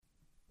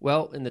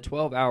Well, in the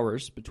 12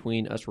 hours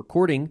between us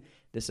recording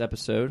this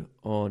episode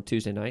on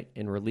Tuesday night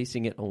and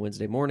releasing it on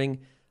Wednesday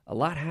morning, a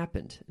lot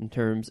happened in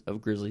terms of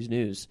Grizzlies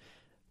news.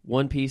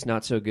 One piece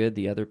not so good,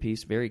 the other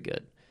piece very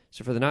good.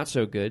 So for the not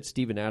so good,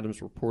 Steven Adams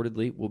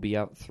reportedly will be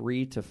out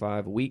 3 to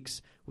 5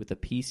 weeks with a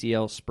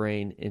PCL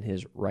sprain in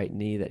his right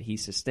knee that he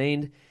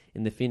sustained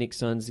in the Phoenix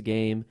Suns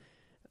game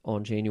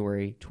on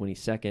January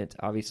 22nd.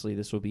 Obviously,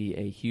 this will be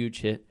a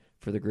huge hit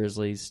for the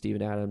Grizzlies.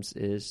 Steven Adams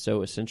is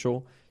so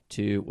essential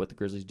to what the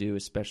Grizzlies do,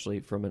 especially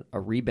from a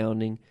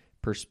rebounding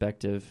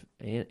perspective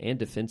and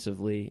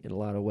defensively in a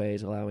lot of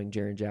ways, allowing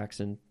Jaren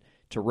Jackson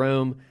to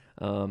roam.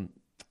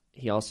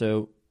 He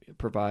also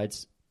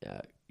provides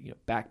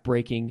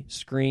back-breaking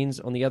screens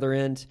on the other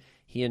end.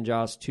 He and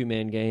Ja's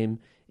two-man game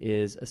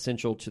is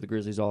essential to the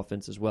Grizzlies'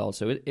 offense as well.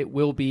 So it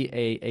will be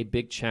a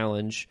big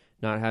challenge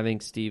not having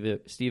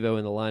Steve-O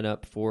in the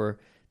lineup for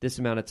this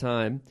amount of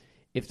time.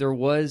 If there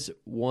was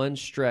one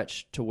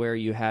stretch to where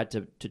you had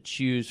to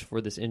choose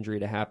for this injury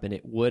to happen,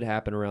 it would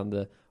happen around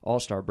the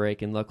All-Star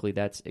break, and luckily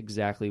that's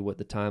exactly what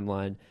the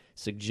timeline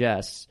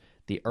suggests.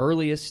 The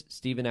earliest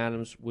Steven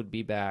Adams would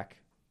be back,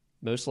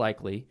 most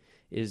likely,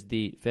 is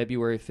the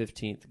February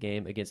 15th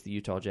game against the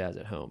Utah Jazz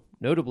at home.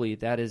 Notably,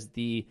 that is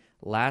the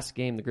last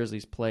game the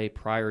Grizzlies play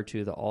prior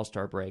to the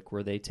All-Star break,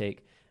 where they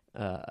take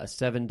a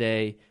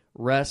 7-day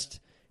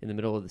rest in the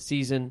middle of the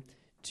season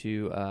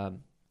to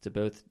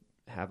both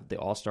have the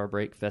All-Star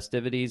break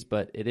festivities,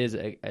 but it is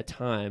a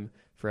time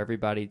for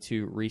everybody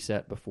to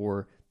reset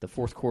before the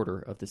fourth quarter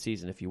of the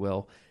season, if you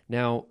will.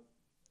 Now,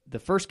 the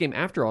first game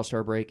after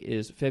All-Star break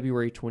is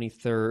February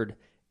 23rd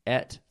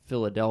at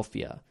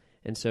Philadelphia.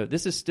 And so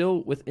this is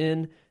still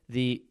within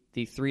the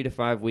 3 to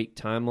 5 week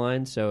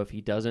timeline. So if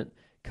he doesn't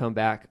come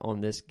back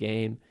on this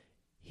game,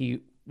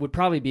 he would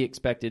probably be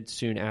expected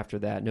soon after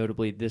that.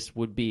 Notably, this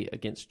would be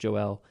against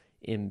Joel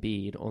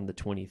Embiid on the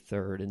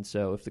 23rd. And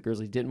so if the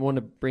Grizzlies didn't want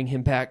to bring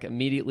him back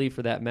immediately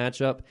for that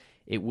matchup,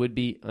 it would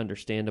be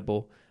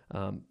understandable.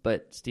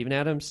 But Steven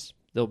Adams,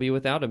 they'll be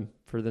without him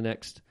for the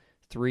next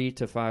 3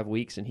 to 5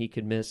 weeks, and he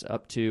could miss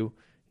up to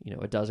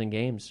a dozen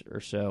games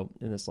or so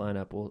in this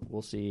lineup.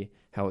 We'll see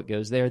how it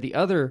goes there. The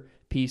other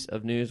piece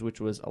of news,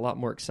 which was a lot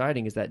more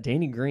exciting, is that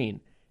Danny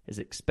Green is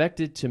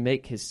expected to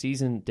make his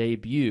season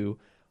debut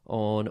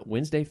on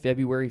Wednesday,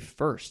 February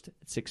 1st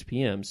at 6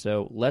 p.m.,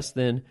 so less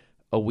than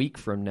a week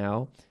from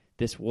now.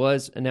 This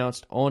was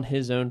announced on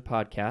his own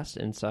podcast,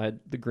 Inside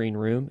the Green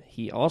Room.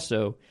 He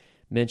also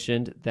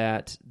mentioned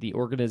that the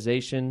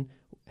organization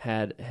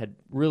had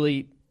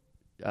really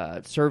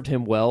served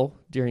him well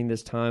during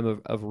this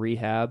time of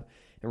rehab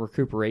and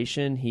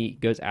recuperation. He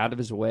goes out of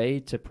his way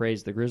to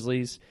praise the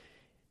Grizzlies.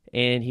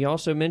 And he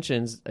also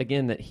mentions,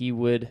 again, that he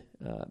would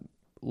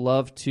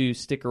love to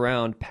stick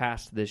around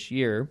past this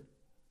year.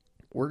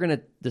 We're going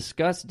to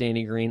discuss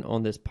Danny Green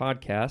on this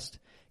podcast,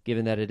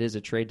 given that it is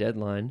a trade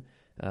deadline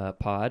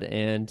pod.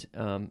 And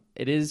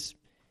it is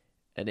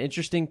an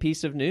interesting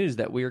piece of news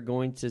that we are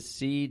going to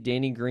see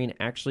Danny Green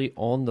actually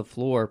on the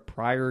floor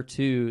prior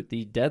to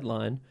the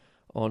deadline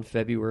on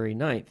February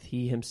 9th.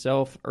 He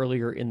himself,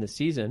 earlier in the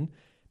season,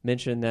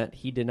 mentioned that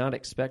he did not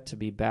expect to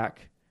be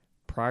back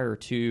prior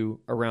to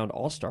around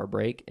All-Star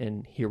break,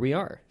 and here we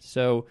are.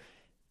 So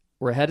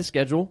we're ahead of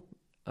schedule,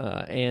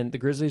 and the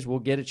Grizzlies will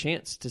get a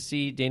chance to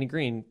see Danny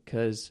Green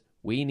because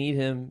we need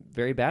him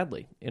very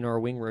badly in our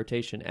wing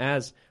rotation,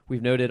 as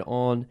we've noted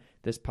on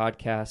this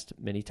podcast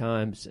many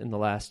times in the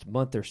last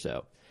month or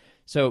so.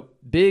 So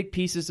big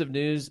pieces of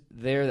news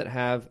there that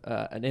have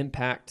an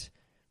impact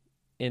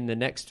in the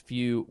next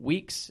few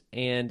weeks,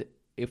 and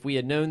if we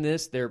had known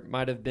this, there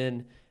might have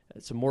been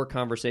some more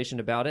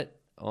conversation about it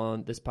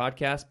on this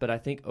podcast, but I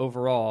think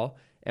overall,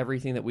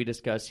 everything that we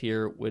discuss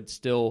here would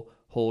still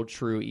hold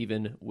true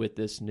even with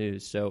this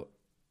news. So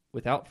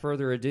without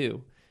further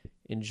ado,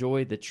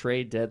 enjoy the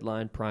trade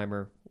deadline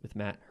primer with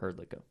Matt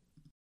Hrdlicka.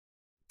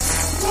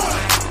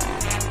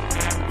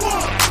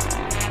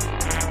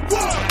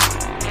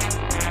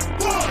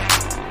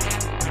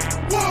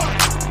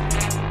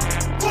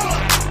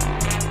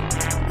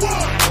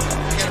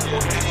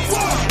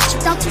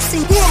 Stop to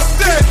sing. Walk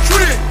that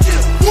trick,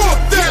 walk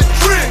that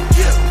trick,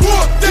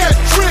 walk that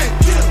trick,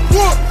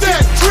 walk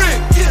that trick,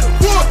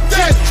 walk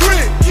that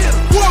trick,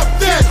 walk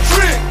that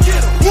trick,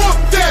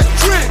 walk that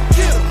trick,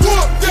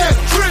 walk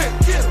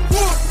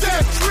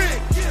that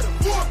trick,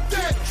 walk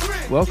that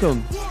trick.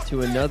 Welcome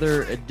to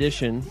another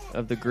edition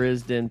of the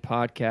Grizz Den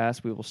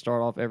podcast. We will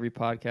start off every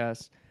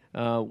podcast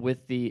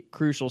with the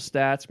crucial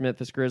stats.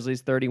 Memphis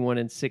Grizzlies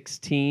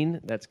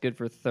 31-16. That's good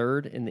for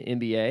third in the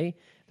NBA.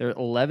 They're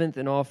 11th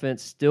in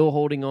offense, still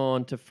holding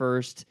on to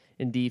first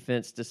in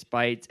defense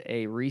despite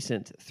a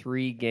recent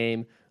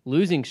 3-game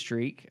losing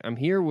streak. I'm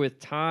here with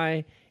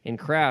Ty and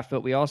Kraft,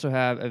 but we also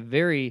have a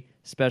very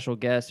special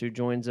guest who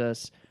joins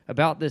us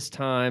about this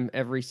time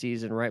every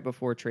season, right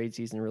before trade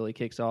season really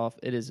kicks off.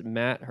 It is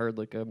Matt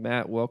Hrdlicka.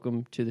 Matt,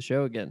 welcome to the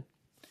show again.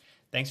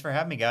 Thanks for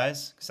having me,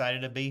 guys.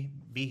 Excited to be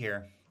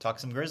here. Talk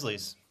some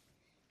Grizzlies.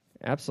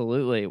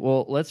 Absolutely.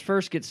 Well, let's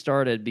first get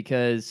started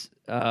because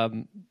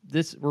we're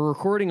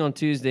recording on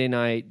Tuesday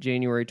night,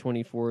 January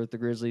 24th. The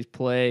Grizzlies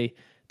play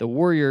the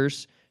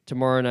Warriors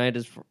tomorrow night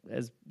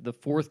as the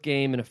fourth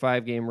game in a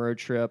 5-game road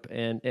trip,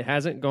 and it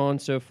hasn't gone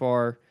so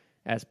far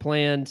as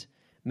planned.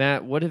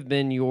 Matt, what have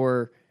been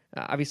your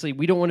obviously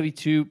we don't want to be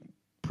too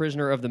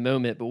prisoner of the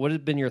moment, but what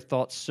have been your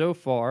thoughts so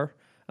far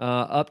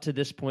up to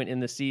this point in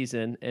the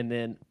season, and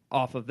then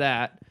off of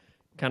that,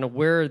 kind of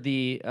where are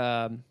the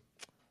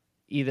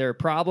either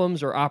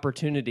problems or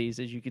opportunities,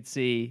 as you could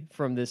see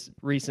from this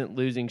recent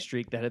losing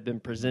streak that have been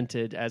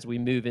presented as we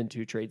move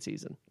into trade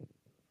season?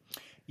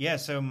 Yeah,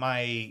 so from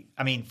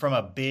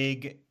a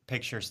big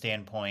picture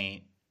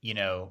standpoint,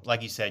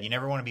 like you said, you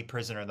never want to be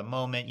prisoner of the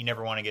moment. You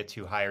never want to get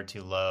too high or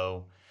too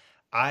low.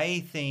 When I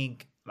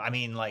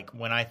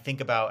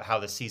think about how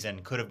the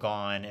season could have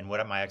gone and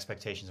what my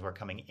expectations were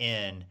coming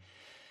in,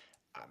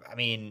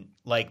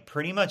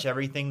 pretty much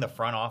everything the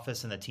front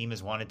office and the team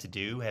has wanted to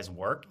do has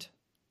worked,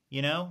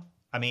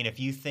 if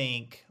you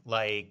think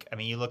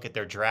you look at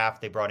their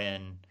draft, they brought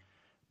in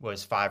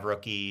was 5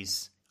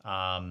 rookies.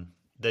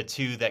 The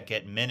 2 that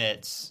get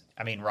minutes,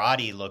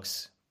 Roddy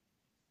looks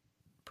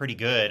pretty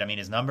good.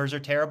 His numbers are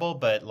terrible,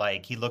 but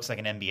he looks like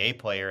an NBA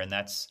player. And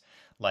that's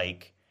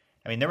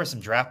there were some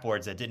draft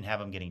boards that didn't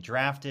have him getting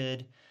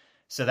drafted.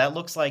 So that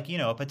looks like,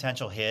 a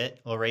potential hit.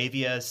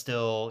 Laravia is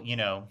still,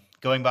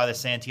 going by the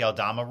Santi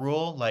Aldama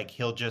rule,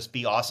 he'll just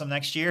be awesome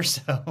next year.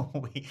 So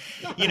we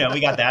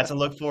got that to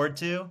look forward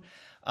to.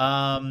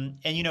 Even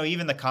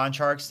the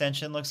Conchar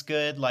extension looks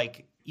good.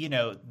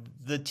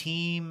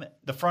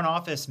 The front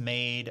office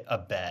made a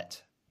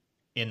bet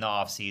in the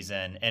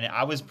offseason, and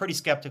I was pretty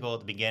skeptical at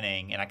the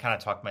beginning, and I kind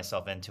of talked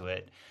myself into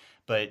it.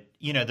 But,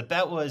 the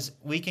bet was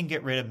we can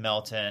get rid of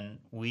Melton,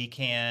 we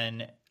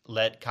can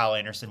let Kyle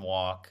Anderson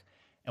walk,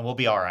 and we'll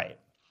be all right.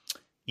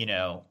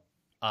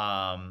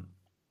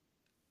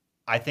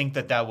 I think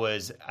that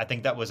was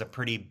a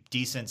pretty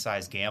decent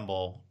sized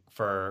gamble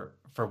for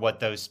what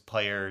those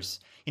players,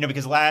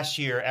 because last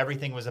year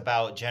everything was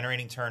about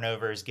generating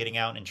turnovers, getting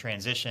out in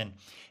transition.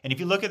 And if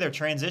you look at their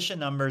transition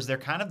numbers, they're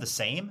kind of the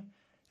same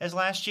as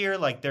last year.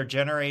 They're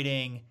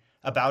generating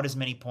about as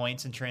many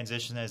points in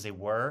transition as they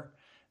were,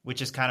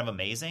 which is kind of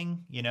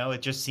amazing.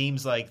 It just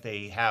seems like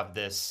they have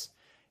this,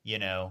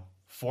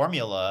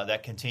 formula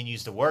that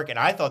continues to work. And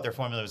I thought their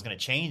formula was going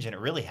to change, and it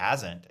really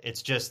hasn't.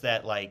 It's just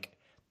that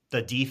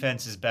the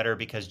defense is better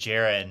because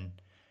Jaren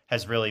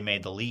has really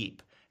made the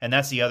leap. And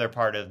that's the other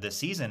part of the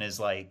season is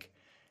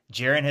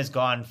Jaren has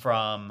gone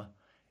from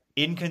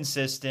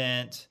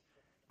inconsistent,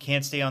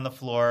 can't stay on the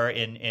floor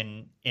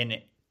in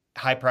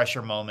high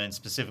pressure moments,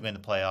 specifically in the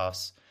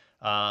playoffs.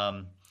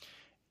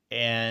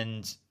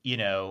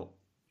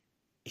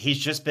 He's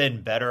just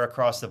been better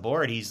across the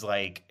board. He's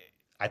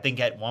I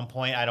think at one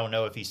point, I don't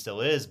know if he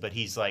still is, but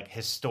he's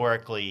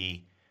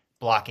historically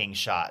blocking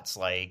shots.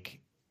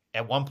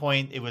 At one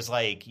point, it was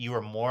you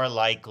were more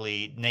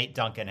likely, Nate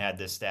Duncan had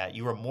this stat,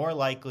 you were more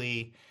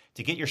likely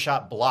to get your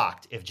shot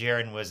blocked if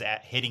Jaren was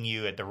hitting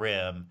you at the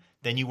rim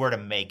than you were to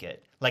make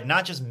it.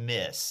 Not just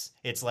miss.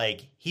 It's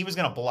he was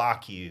going to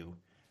block you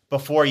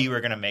before you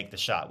were going to make the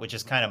shot, which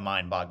is kind of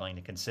mind-boggling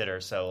to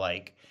consider. So,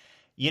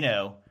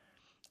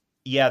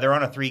 they're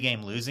on a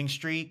 3-game losing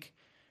streak.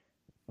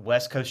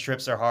 West Coast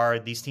trips are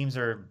hard. These teams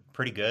are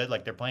pretty good.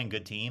 They're playing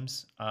good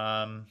teams.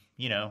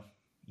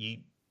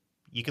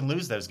 You can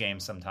lose those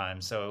games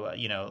sometimes. So,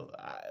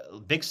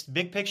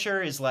 big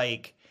picture is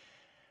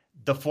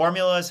the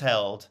formula is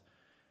held.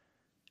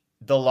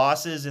 The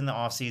losses in the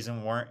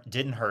offseason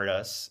didn't hurt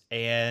us,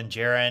 and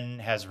Jaren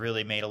has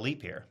really made a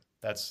leap here.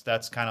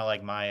 That's kind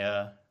of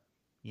my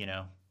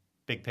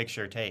big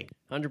picture take.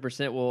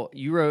 100%. Well,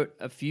 you wrote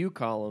a few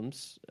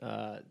columns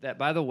that,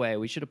 by the way,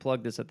 we should have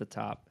plugged this at the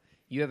top.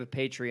 You have a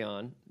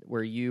Patreon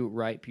where you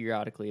write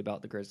periodically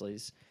about the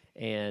Grizzlies,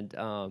 and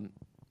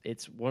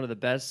it's one of the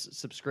best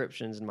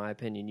subscriptions, in my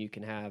opinion, you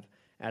can have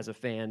as a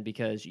fan,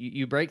 because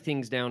you break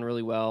things down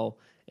really well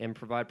and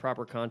provide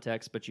proper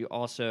context, but you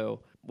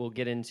also will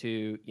get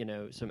into,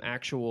 some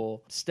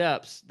actual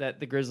steps that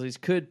the Grizzlies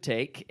could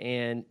take,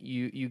 and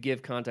you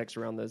give context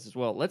around those as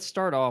well. Let's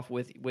start off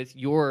with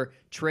your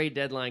trade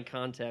deadline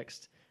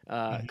context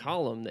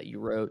column that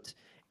you wrote.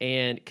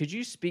 And could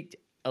you speak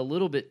a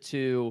little bit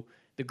to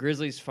the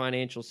Grizzlies'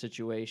 financial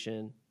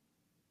situation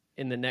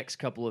in the next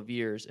couple of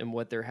years and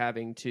what they're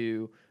having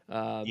to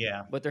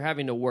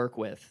work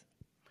with?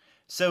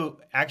 So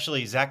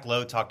actually, Zach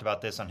Lowe talked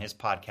about this on his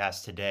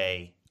podcast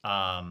today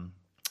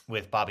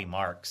with Bobby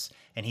Marks,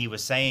 and he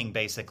was saying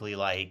basically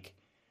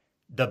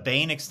the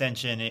Bane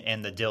extension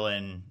and the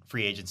Dillon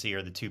free agency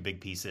are the 2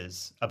 big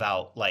pieces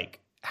about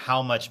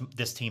how much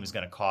this team is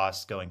going to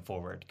cost going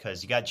forward,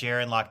 because you got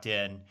Jaren locked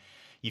in,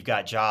 you've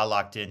got Ja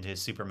locked into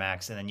his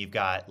Supermax, and then you've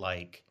got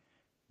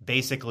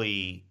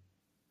basically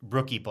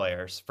rookie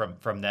players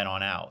from then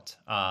on out,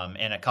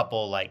 and a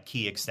couple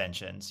key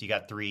extensions. You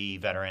got 3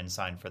 veterans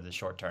signed for the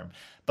short term,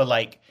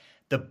 but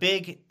the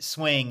big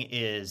swing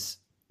is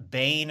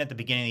Bane at the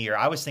beginning of the year.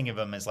 I was thinking of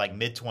him as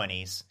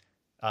mid-20s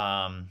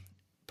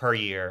per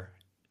year,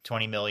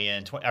 20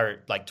 million, or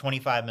like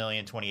 25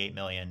 million, 28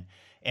 million.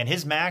 And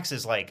his max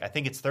is like, I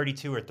think it's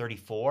 32 or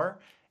 34.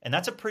 And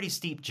that's a pretty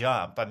steep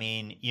jump. I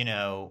mean,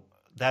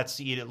 that's,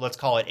 let's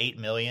call it 8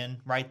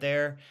 million right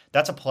there.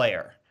 That's a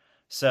player.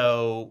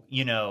 So,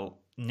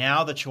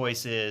 now the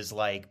choice is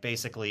like,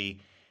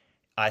 basically,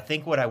 I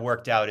think what I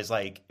worked out is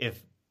like,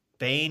 if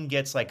Bane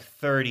gets like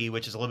 30,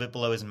 which is a little bit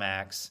below his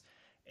max,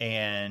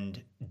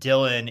 and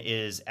Dillon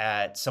is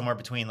at somewhere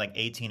between like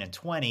 18 and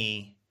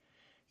 20,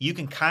 you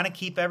can kind of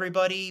keep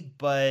everybody,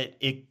 but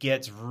it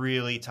gets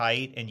really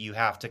tight, and you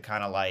have to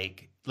kind of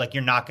like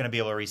you're not going to be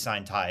able to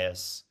re-sign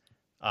Tyus.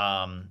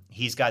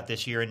 He's got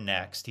this year and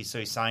next.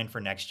 He's signed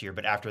for next year,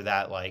 but after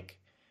that, like,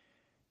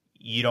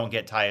 you don't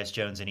get Tyus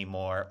Jones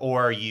anymore,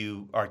 or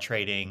you are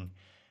trading.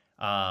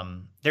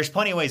 There's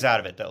plenty of ways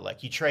out of it though.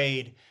 Like, you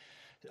trade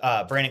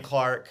Brandon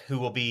Clark, who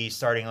will be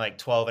starting like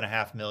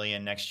 $12.5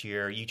 million next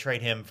year. You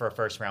trade him for a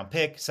first round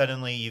pick.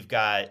 Suddenly you've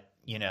got,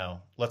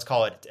 let's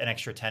call it an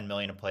extra $10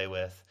 million to play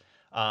with.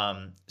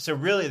 So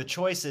really the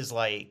choice is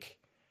like,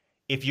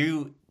 if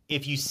you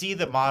see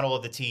the model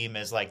of the team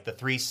as like the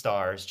 3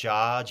 stars,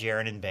 Ja,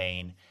 Jaren, and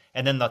Bane,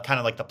 and then the kind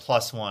of like the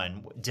plus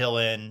one,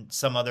 Dillon,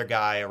 some other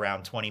guy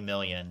around 20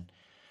 million,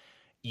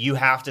 you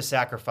have to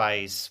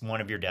sacrifice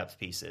one of your depth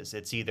pieces.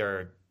 It's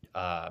either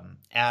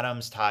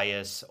Adams,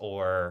 Tyus,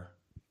 or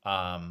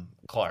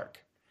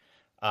Clark.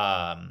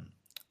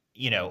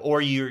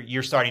 Or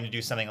you're starting to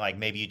do something like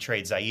maybe you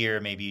trade Zaire,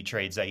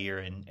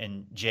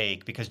 and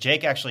Jake, because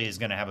Jake actually is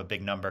going to have a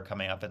big number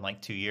coming up in like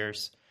 2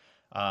 years,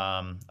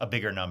 a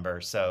bigger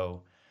number.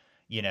 So,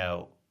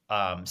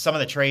 some of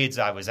the trades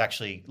I was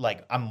actually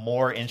like, I'm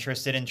more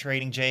interested in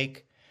trading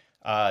Jake,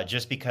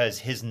 just because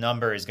his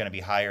number is going to be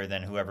higher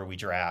than whoever we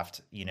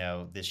draft,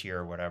 this year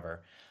or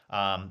whatever.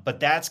 But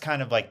that's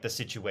kind of like the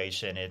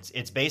situation.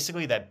 It's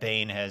basically that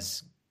Bane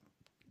has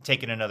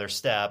taken another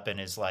step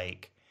and is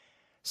like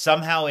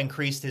somehow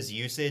increased his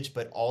usage,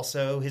 but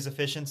also his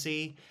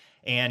efficiency.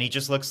 And he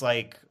just looks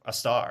like a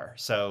star.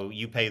 So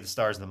you pay the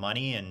stars the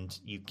money, and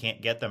you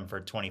can't get them for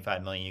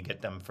 25 million. You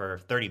get them for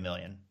 30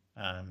 million.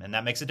 And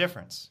that makes a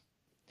difference.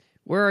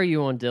 Where are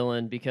you on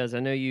Dillon? Because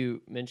I know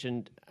you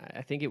mentioned,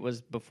 I think it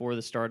was before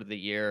the start of the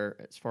year,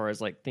 as far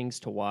as like things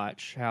to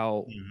watch,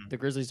 how the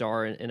Grizzlies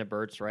are in a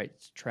bird's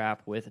rights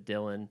trap with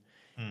Dillon.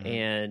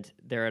 And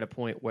they're at a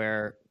point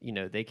where,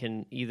 they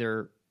can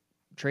either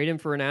trade him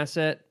for an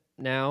asset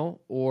now,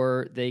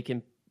 or they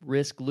can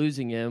risk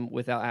losing him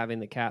without having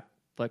the cap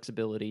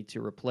flexibility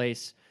to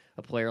replace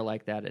a player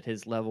like that at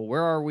his level.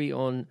 Where are we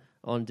on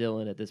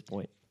Dillon at this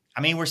point?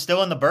 I mean, we're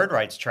still in the bird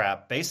rights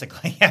trap,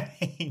 basically. I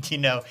mean,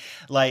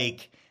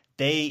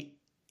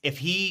 if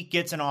he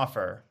gets an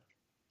offer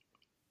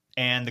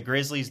and the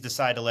Grizzlies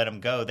decide to let him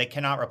go, they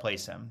cannot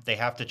replace him. They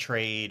have to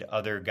trade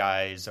other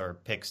guys or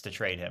picks to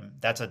trade him.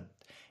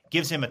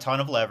 Gives him a ton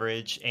of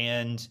leverage,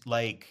 and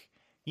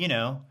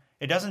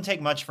it doesn't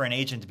take much for an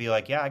agent to be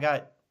like, yeah, I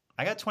got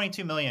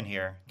 22 million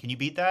here. Can you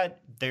beat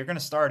that? They're going to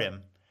start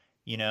him.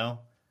 Can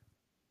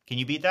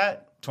you beat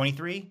that?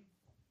 23?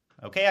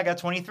 Okay, I got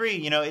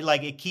 23.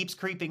 It keeps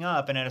creeping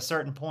up, and at a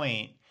certain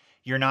point,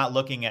 you're not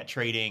looking at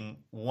trading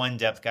one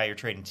depth guy, you're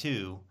trading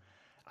 2.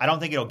 I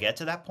don't think it'll get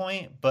to that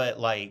point, but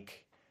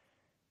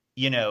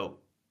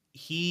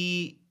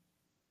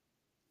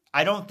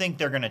I don't think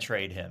they're going to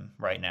trade him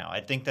right now.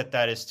 I think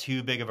that is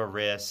too big of a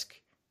risk.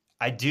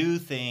 I do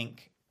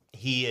think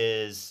he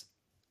is,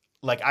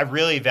 I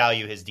really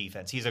value his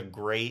defense. He's a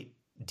great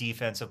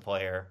defensive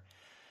player.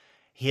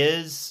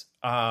 His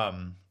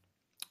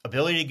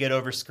ability to get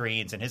over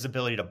screens and his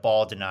ability to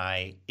ball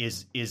deny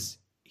is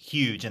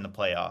huge in the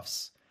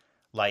playoffs.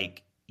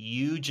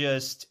 You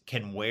just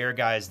can wear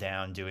guys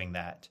down doing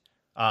that.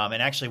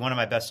 And actually, one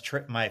of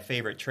my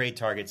favorite trade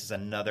targets is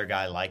another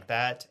guy like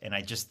that. And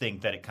I just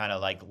think that it kind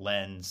of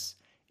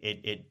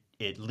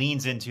it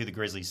leans into the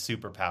Grizzlies'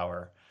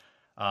 superpower.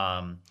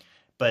 I'd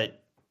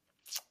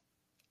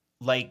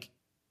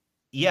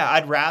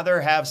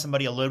rather have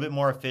somebody a little bit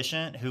more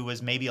efficient who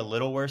was maybe a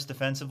little worse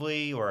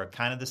defensively or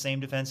kind of the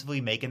same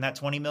defensively, making that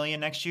 20 million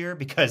next year,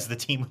 because the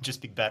team would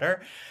just be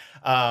better.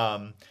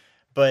 I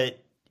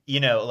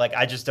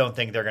just don't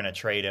think they're going to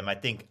trade him. I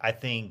think,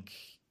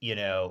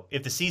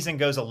 if the season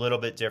goes a little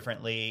bit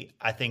differently,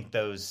 I think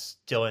those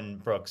Dillon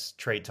Brooks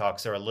trade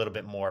talks are a little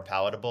bit more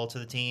palatable to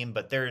the team,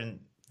 but they're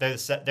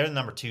the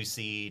number 2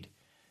 seed.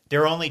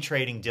 They're only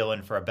trading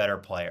Dillon for a better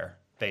player,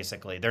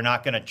 basically. They're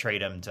not going to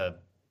trade him to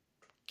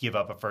give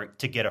up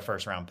to get a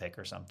first round pick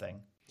or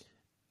something.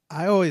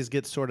 I always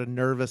get sort of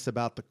nervous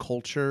about the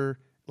culture,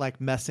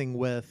 messing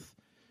with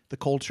the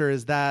culture.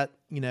 Is that,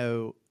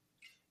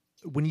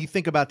 when you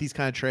think about these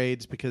kind of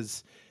trades,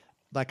 because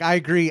I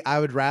agree, I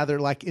would rather,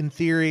 in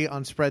theory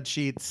on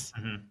spreadsheets,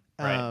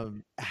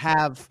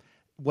 have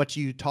what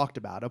you talked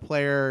about, a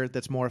player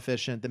that's more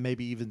efficient, that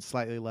maybe even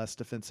slightly less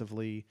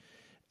defensively.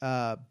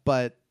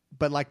 But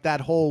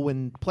that whole,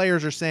 when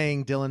players are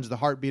saying Dillon's the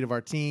heartbeat of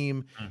our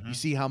team, you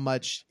see how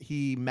much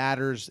he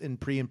matters in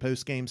pre and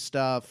post game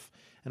stuff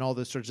and all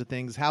those sorts of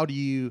things. How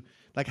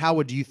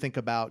would you think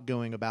about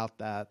going about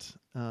that?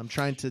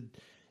 Trying to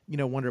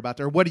wonder about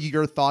there. What are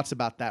your thoughts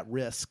about that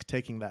risk,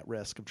 taking that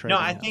risk of trading?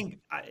 No, I think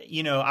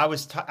I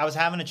was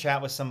having a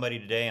chat with somebody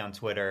today on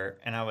Twitter,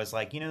 and I was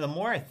like, the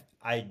more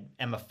I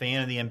am a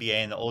fan of the NBA,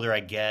 and the older I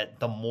get,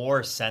 the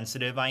more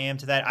sensitive I am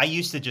to that. I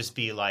used to just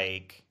be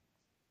like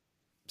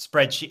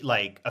spreadsheet,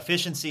 like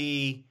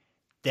efficiency.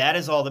 That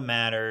is all that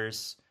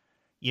matters,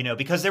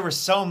 because there was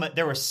so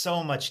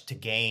much to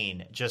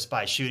gain just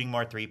by shooting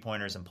more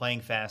 3-pointers and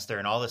playing faster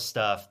and all this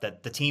stuff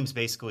that the teams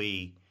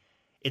basically.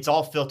 It's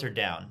all filtered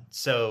down.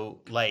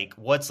 So like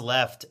what's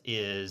left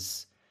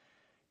is,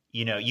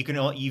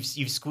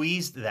 you've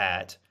squeezed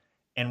that,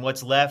 and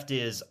what's left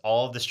is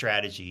all of the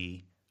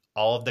strategy,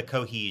 all of the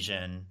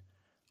cohesion,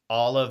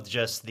 all of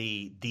just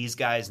these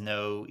guys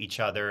know each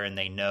other and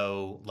they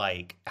know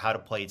like how to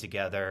play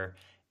together.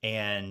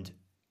 And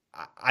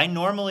I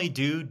normally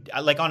do,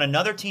 like on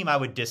another team, I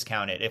would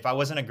discount it. If I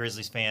wasn't a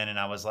Grizzlies fan and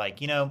I was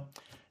like,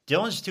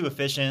 Dylan's too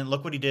efficient.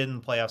 Look what he did in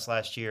the playoffs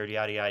last year,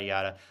 yada, yada,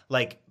 yada.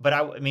 But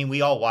I mean,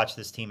 we all watch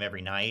this team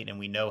every night, and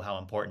we know how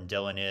important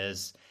Dylan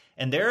is.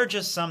 And there are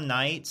just some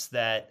nights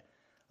that,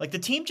 like, the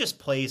team just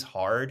plays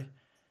hard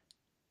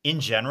in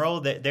general.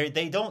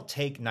 They don't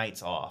take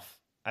nights off.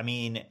 I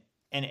mean,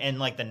 and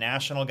like the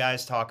national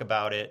guys talk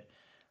about it,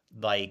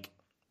 like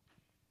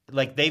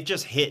they've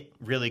just hit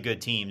really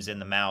good teams in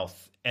the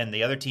mouth, and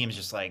the other team's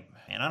just like,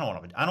 man, I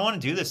don't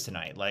want to do this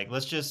tonight. Like,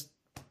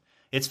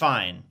 it's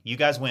fine. You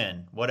guys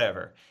win,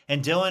 whatever.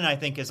 And Dylan, I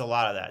think, is a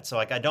lot of that. So,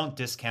 like, I don't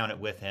discount it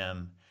with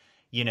him,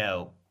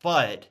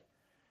 But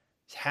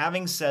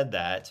having said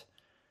that,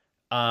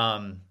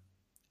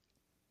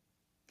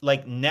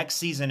 like, next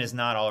season is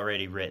not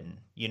already written,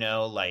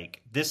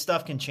 Like, this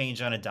stuff can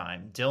change on a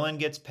dime. Dylan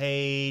gets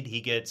paid.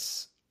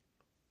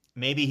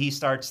 Maybe he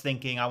starts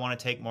thinking, I want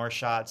to take more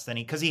shots than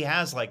because he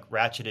has, like,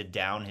 ratcheted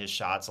down his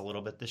shots a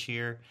little bit this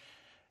year.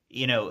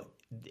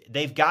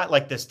 They've got,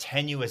 like, this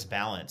tenuous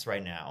balance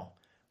right now,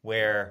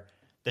 where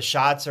the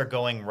shots are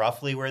going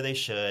roughly where they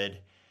should.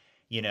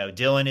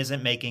 Dylan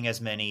isn't making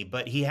as many,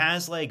 but he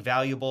has like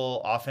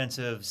valuable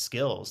offensive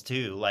skills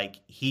too. Like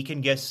he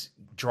can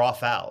draw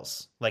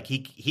fouls. Like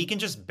he can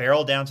just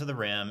barrel down to the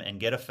rim and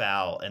get a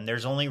foul. And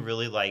there's only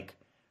really like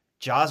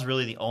Ja's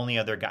really the only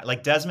other guy.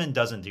 Like Desmond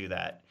doesn't do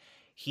that.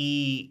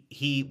 He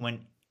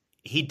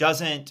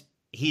doesn't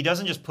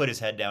just put his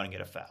head down and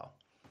get a foul.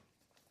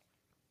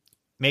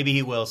 Maybe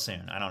he will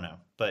soon. I don't know.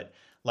 But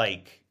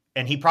like,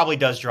 and he probably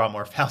does draw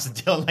more fouls than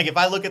Dylan. Like if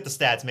I look at the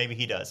stats, maybe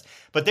he does.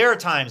 But there are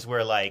times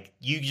where like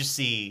you just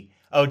see,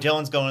 oh,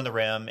 Dylan's going to the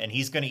rim and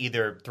he's going to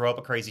either throw up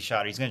a crazy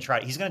shot or he's going to try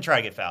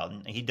to get fouled,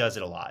 and he does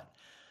it a lot.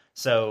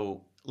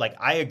 So like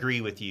I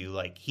agree with you.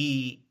 Like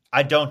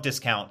I don't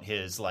discount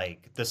his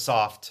like the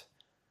soft,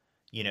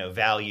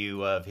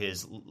 value of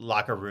his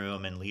locker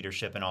room and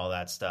leadership and all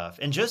that stuff,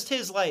 and just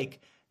his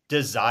like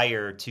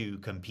desire to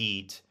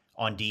compete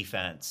on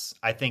defense,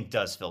 I think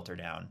does filter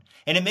down.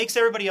 And it makes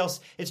everybody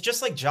else, it's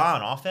just like Ja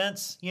on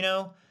offense,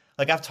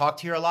 Like I've talked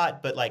here a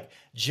lot, but like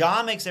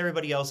Ja makes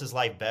everybody else's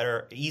life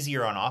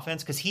easier on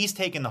offense because he's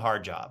taken the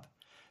hard job.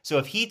 So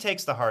if he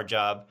takes the hard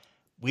job,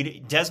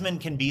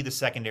 Desmond can be the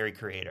secondary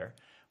creator.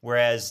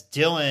 Whereas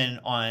Dylan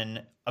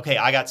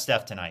I got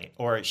Steph tonight.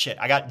 Or shit,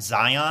 I got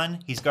Zion.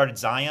 He's guarded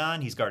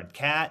Zion. He's guarded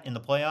Cat in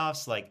the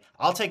playoffs. Like,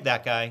 I'll take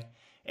that guy.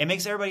 It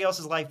makes everybody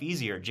else's life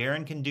easier.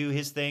 Jaren can do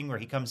his thing where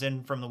he comes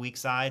in from the weak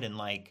side, and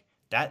like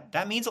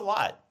that means a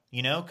lot,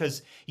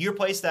 because you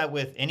replace that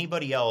with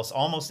anybody else,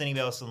 almost anybody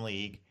else in the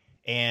league,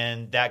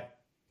 and that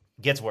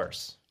gets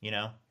worse,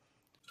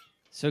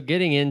 So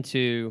getting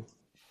into,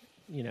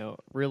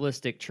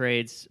 realistic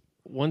trades,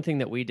 one thing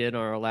that we did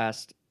on our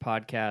last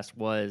podcast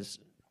was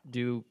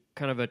do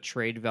kind of a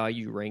trade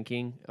value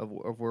ranking of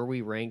where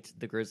we ranked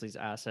the Grizzlies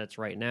assets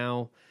right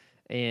now.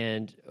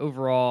 And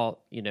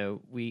overall,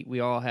 we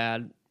all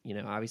had,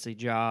 obviously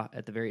Ja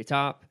at the very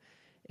top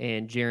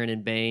and Jaren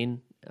and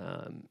Bane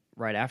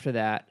right after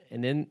that.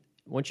 And then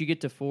once you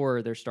get to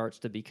 4, there starts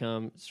to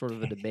become sort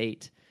of a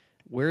debate.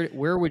 What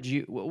would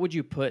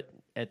you put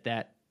at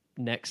that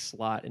next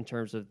slot in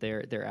terms of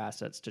their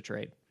assets to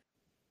trade?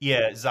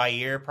 Yeah,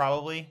 Zaire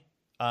probably.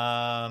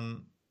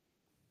 And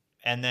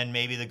then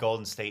maybe the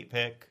Golden State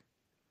pick.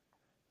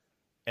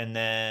 And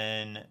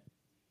then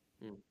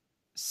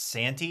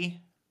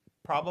Santi.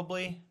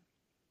 Probably.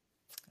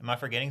 Am I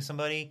forgetting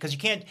somebody? Because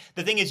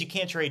the thing is, you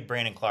can't trade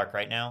Brandon Clark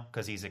right now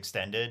because he's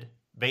extended.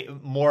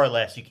 More or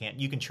less, you can't.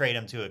 You can trade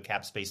him to a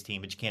cap space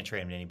team, but you can't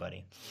trade him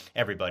to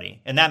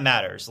everybody. And that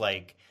matters.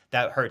 Like,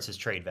 that hurts his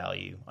trade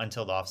value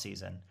until the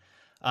offseason.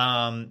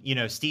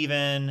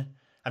 Steven,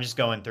 I'm just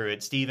going through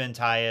it. Steven,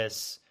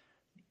 Tyus,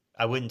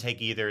 I wouldn't take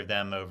either of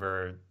them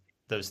over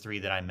those 3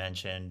 that I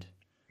mentioned.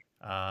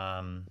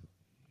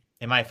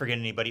 Am I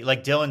forgetting anybody?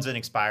 Like Dylan's an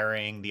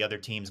expiring. The other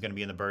team's going to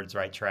be in the Birds'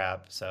 right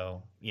trap.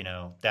 So,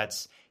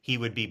 he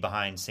would be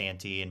behind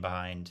Santi and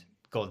behind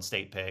Golden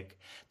State pick.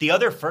 The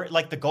other first,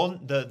 like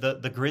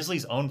the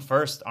Grizzlies' own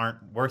first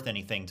aren't worth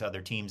anything to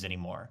other teams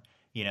anymore,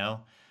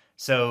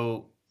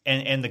 So,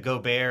 and the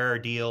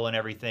Gobert deal and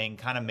everything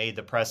kind of made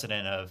the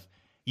precedent of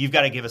you've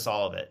got to give us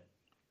all of it.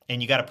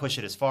 and you got to push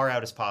it as far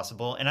out as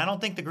possible. And I don't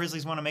think the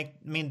Grizzlies want to make.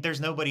 I mean,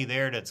 there's nobody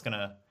there that's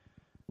gonna.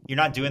 You're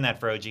not doing that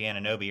for OG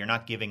Anunoby. You're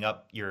not giving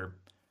up your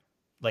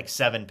like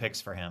 7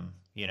 picks for him.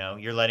 You know,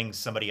 you're letting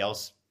somebody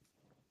else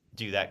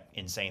do that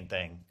insane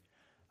thing.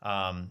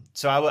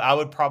 So I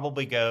would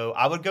probably go.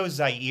 I would go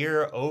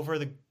Zaire over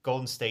the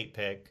Golden State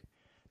pick.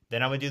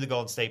 Then I would do the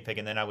Golden State pick,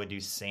 and then I would do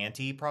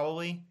Santi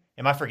probably.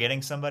 Am I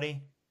forgetting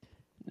somebody?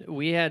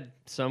 We had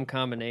some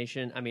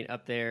combination. I mean,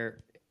 up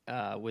there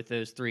with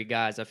those 3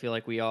 guys, I feel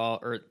like we all,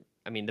 or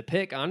I mean, the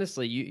pick.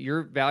 Honestly,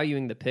 you're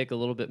valuing the pick a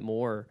little bit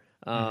more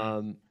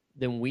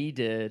than we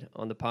did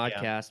on the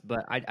podcast. Yeah.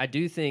 But I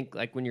do think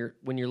like when you're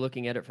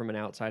looking at it from an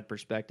outside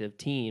perspective,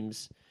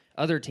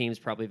 other teams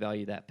probably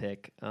value that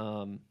pick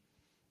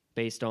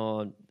based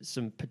on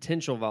some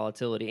potential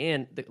volatility.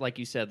 And like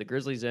you said, the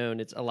Grizzlies zone,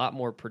 it's a lot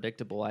more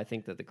predictable. I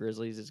think that the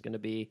Grizzlies is going to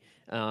be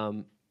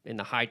in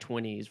the high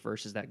 20s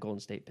versus that Golden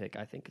State pick,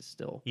 I think is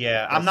still.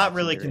 Yeah, I'm not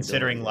really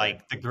considering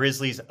like the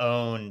Grizzlies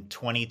own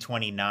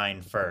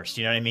 2029 first.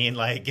 You know what I mean?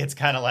 Like it's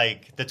kind of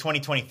like the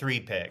 2023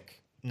 pick.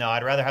 No,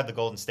 I'd rather have the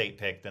Golden State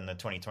pick than the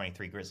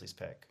 2023 Grizzlies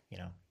pick, you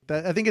know.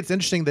 I think it's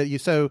interesting that you're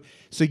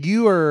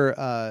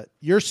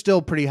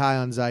still pretty high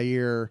on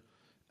Zaire,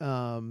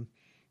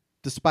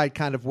 despite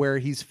kind of where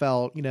he's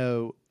felt, you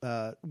know,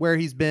 where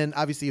he's been.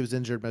 Obviously, he was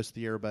injured most of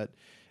the year, but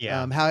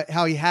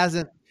how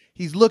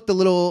he's looked a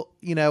little,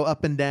 you know,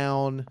 up and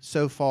down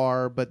so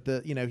far. But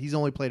he's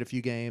only played a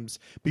few games.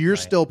 But you're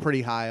still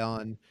pretty high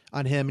on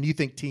him, and you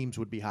think teams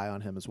would be high on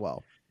him as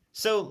well.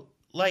 So,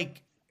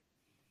 like,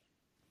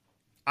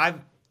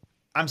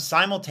 I'm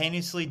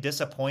simultaneously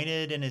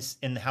disappointed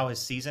in how his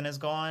season has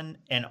gone,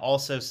 and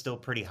also still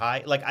pretty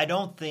high. Like, I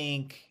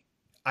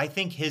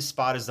think his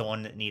spot is the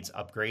one that needs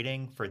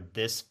upgrading for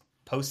this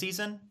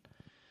postseason.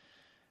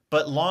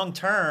 But long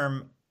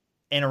term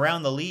and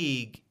around the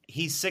league,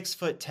 he's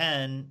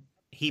 6'10".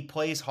 He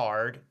plays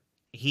hard.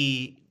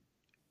 He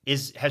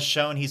has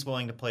shown he's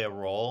willing to play a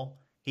role.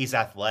 He's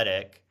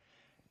athletic.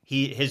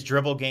 His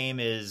dribble game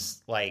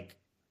is like,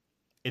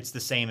 it's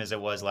the same as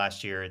it was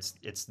last year.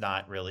 It's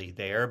not really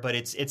there, but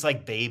it's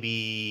like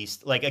baby.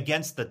 Like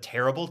against the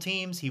terrible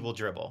teams, he will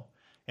dribble,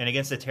 and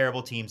against the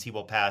terrible teams, he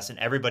will pass. And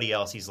everybody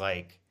else, he's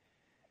like,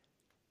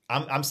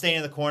 I'm staying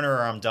in the corner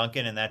or I'm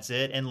dunking, and that's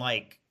it. And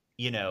like,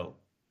 you know,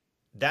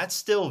 that's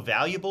still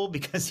valuable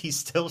because he's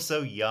still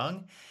so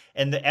young,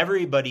 and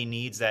everybody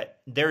needs that.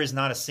 There is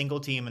not a single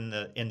team in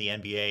the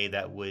NBA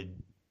that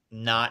would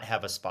not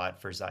have a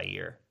spot for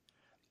Zaire.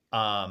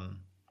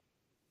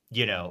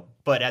 You know,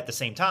 but at the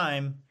same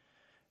time,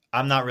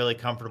 I'm not really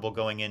comfortable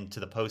going into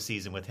the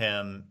postseason with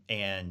him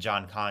and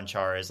John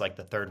Konchar as like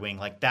the third wing.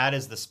 Like that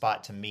is the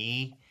spot to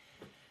me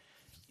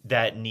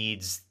that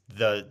needs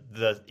the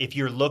if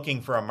you're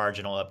looking for a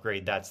marginal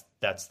upgrade,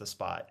 that's the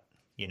spot,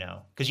 you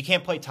know, because you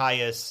can't play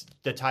Tyus.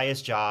 The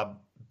Tyus job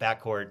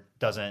backcourt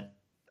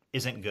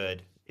isn't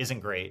good, isn't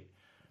great,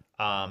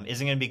 isn't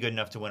going to be good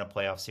enough to win a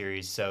playoff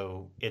series.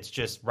 So it's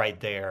just right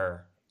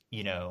there,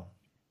 you know,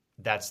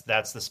 that's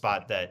the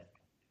spot that,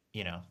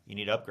 you know, you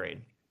need to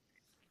upgrade.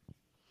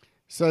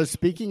 So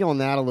speaking on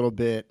that a little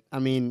bit, I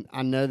mean,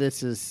 I know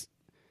this is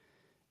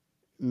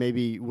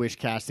maybe wish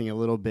casting a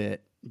little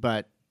bit,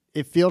 but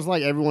it feels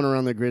like everyone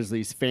around the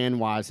Grizzlies,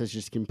 fan-wise, has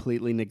just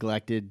completely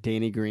neglected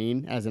Danny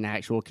Green as an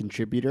actual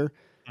contributor.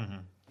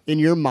 Mm-hmm. In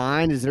your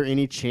mind, is there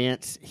any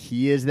chance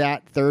he is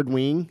that third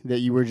wing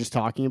that you were just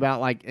talking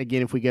about? Like,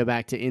 again, if we go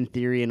back to in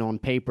theory and on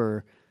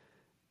paper,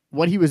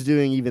 what he was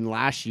doing even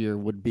last year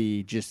would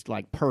be just,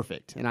 like,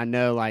 perfect. And I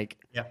know, like,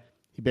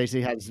 he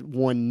basically has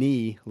one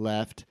knee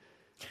left.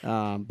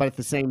 But at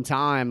the same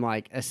time,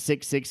 like, a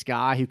 6'6"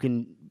 guy who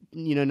can,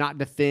 you know, not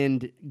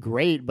defend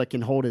great but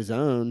can hold his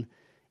own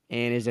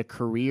and is a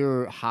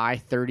career high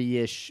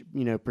 30-ish,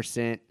 you know,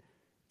 percent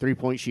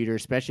three-point shooter,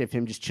 especially if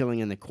him just chilling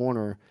in the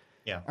corner.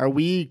 Yeah. Are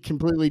we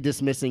completely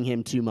dismissing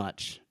him too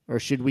much? Or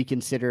should we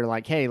consider,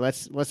 like, hey,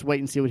 let's wait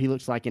and see what he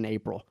looks like in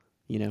April,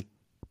 you know?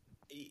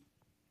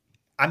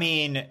 I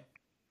mean,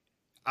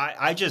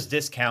 I just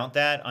discount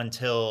that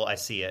until I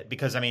see it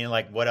because, I mean,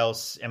 like, what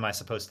else am I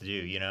supposed to do,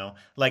 you know?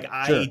 Like,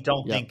 I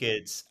don't think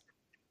it's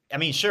 – I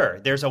mean, sure,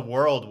 there's a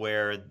world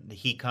where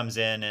he comes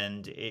in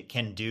and it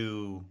can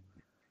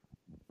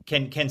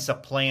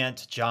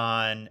supplant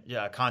John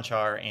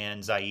Konchar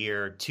and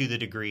Zaire to the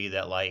degree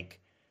that, like,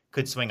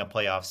 could swing a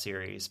playoff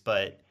series.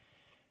 But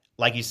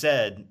like you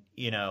said,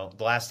 you know,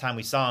 the last time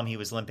we saw him, he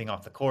was limping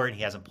off the court.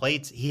 He hasn't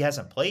played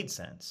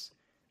since.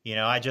 You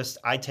know, I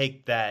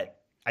take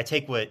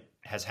what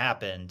has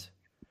happened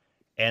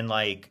and,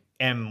 like,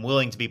 am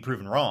willing to be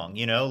proven wrong.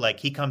 You know, like,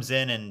 he comes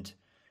in and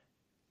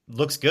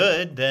looks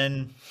good,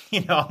 then,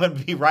 you know, I'm going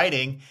to be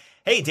writing,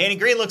 hey, Danny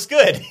Green looks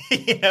good.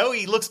 You know,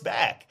 he looks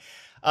back.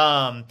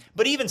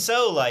 But even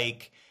so,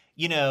 like,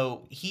 you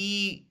know,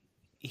 he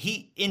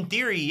in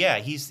theory, yeah,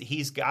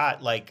 he's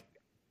got, like,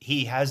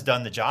 he has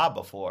done the job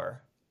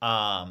before.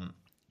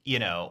 You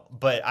know,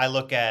 but I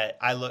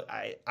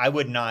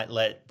would not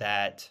let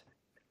that.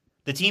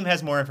 The team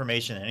has more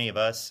information than any of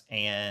us,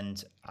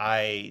 and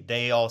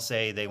they all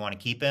say they want to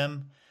keep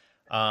him.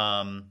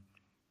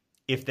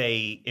 if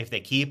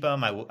they keep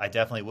him, I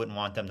definitely wouldn't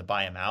want them to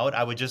buy him out.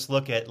 I would just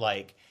look at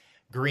like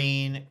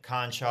Green,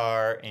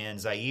 Conchar, and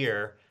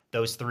Zaire.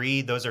 Those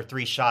are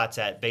three shots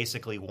at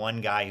basically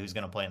one guy who's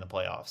going to play in the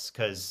playoffs.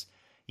 Because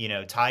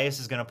Tyus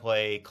is going to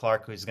play,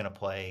 Clark is going to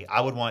play.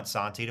 I would want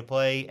Santi to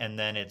play, and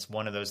then it's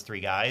one of those three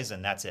guys,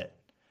 and that's it.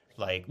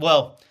 Like,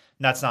 well,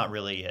 that's not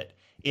really it.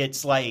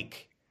 It's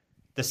like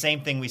the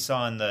same thing we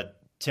saw in the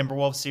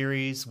Timberwolves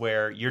series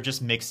where you're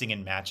just mixing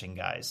and matching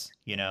guys,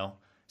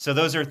 So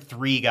those are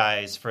three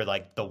guys for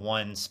like the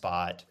one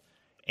spot.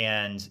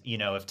 And,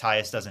 if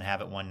Tyus doesn't have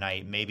it one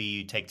night, maybe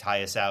you take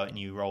Tyus out and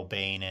you roll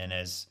Bane in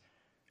as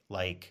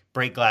like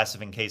break glass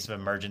in case of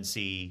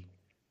emergency.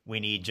 We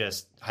need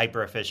just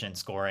hyper efficient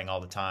scoring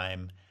all the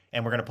time.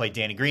 And we're going to play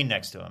Danny Green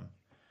next to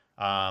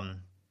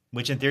him,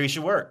 which in theory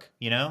should work,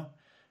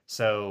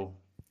 So,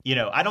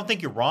 I don't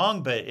think you're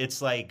wrong, but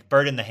it's like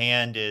bird in the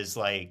hand is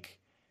like,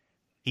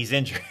 he's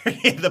injured.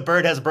 The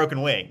bird has a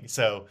broken wing.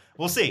 So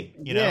we'll see.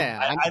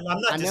 Yeah, I'm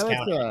not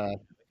discounting it. It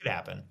could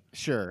happen.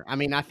 Sure. I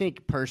mean, I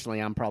think personally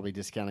I'm probably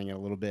discounting it a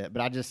little bit,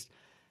 but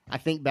I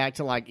think back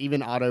to like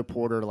even Otto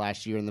Porter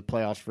last year in the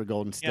playoffs for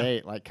Golden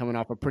State, like coming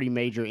off a pretty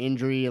major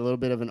injury, a little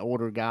bit of an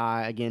older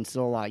guy, again,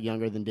 still a lot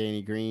younger than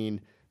Danny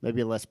Green,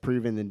 maybe less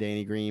proven than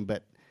Danny Green,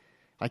 but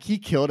like he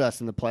killed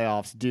us in the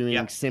playoffs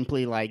doing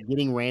simply like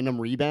getting random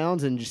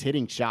rebounds and just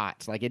hitting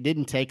shots. Like it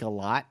didn't take a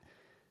lot.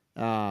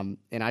 And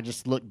I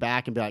just look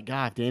back and be like,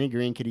 God, if Danny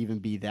Green could even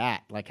be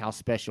that, like how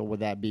special would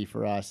that be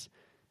for us?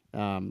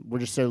 We're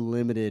just so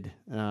limited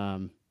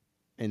in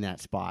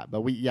that spot. But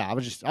I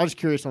was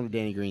curious on the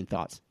Danny Green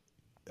thoughts.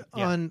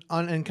 On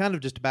and kind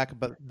of just to back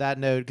up that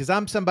note, because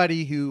I'm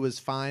somebody who was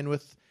fine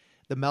with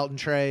the Melton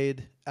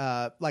trade,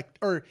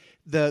 or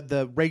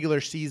the regular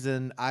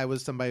season. I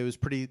was somebody who was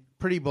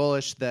pretty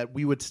bullish that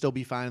we would still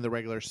be fine in the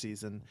regular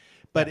season.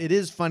 But it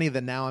is funny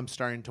that now I'm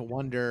starting to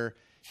wonder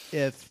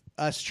if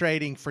us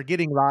trading,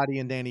 forgetting Roddy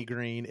and Danny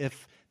Green,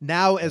 if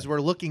now as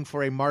we're looking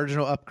for a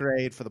marginal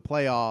upgrade for the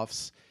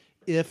playoffs,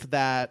 if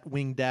that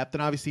wing depth,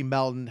 and obviously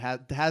Melton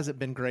hasn't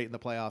been great in the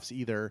playoffs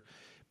either,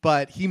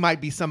 but he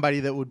might be somebody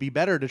that would be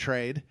better to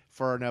trade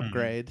for an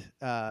upgrade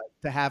to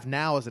have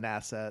now as an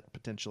asset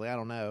potentially. I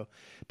don't know.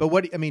 But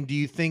do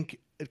you think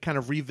kind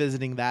of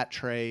revisiting that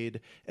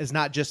trade is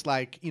not just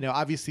like,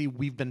 obviously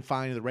we've been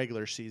fine in the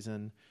regular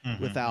season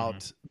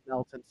without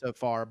Melton so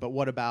far, but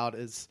what about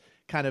is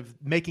kind of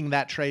making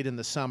that trade in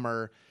the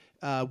summer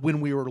when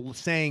we were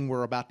saying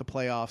we're about the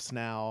playoffs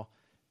now,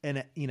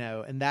 and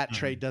that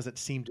trade doesn't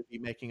seem to be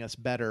making us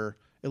better,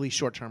 at least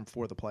short term,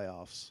 for the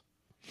playoffs.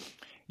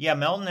 Yeah,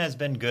 Melton has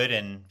been good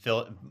in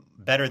Philly,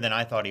 better than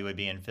I thought he would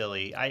be in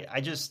Philly.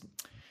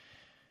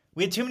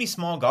 We had too many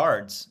small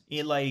guards.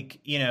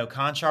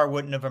 Conchar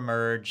wouldn't have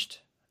emerged,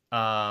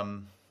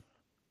 and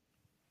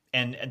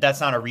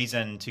that's not a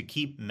reason to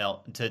keep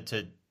Melton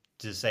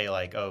to say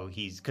like, oh,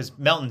 because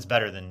Melton's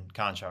better than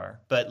Conchar,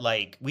 but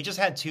like we just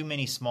had too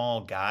many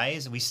small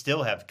guys. We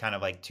still have kind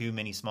of like too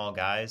many small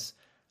guys,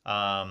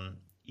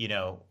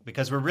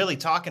 because we're really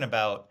talking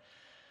about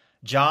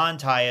John,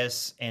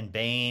 Tyus, and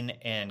Bane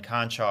and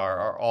Conchar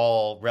are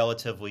all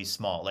relatively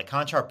small. Like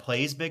Conchar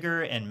plays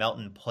bigger and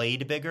Melton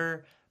played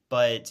bigger,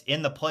 but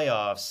in the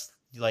playoffs,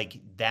 like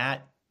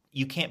that,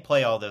 you can't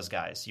play all those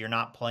guys. You're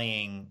not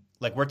playing,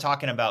 like we're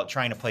talking about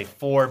trying to play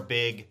four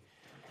big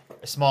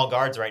small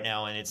guards right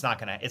now, and it's not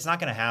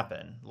gonna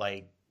happen.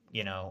 Like,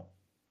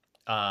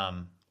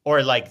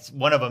 or like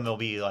one of them will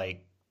be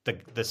like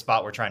the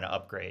spot we're trying to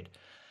upgrade.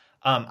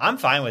 I'm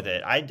fine with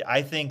it.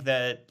 I think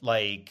that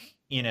like,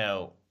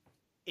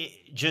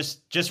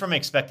 just from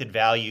expected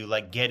value,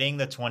 like getting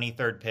the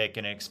 23rd pick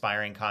and an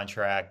expiring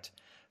contract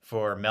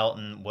for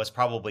Melton was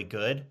probably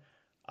good,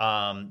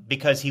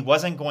 because he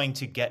wasn't going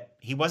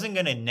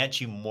to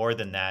net you more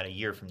than that a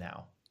year from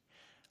now.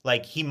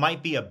 Like he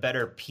might be a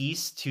better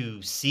piece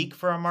to seek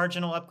for a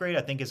marginal upgrade,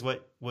 I think is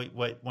what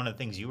one of the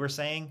things you were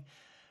saying.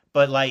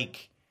 But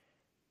like,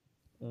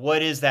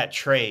 what is that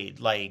trade?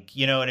 Like,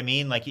 you know what I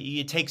mean? Like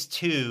it takes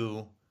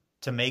two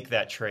to make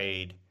that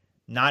trade.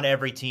 Not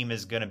every team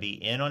is going to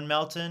be in on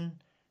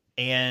Melton,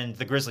 and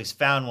the Grizzlies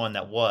found one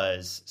that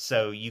was.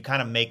 So you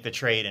kind of make the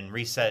trade and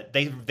reset.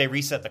 They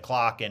reset the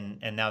clock, and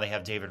now they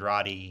have David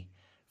Roddy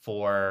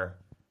for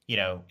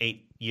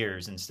 8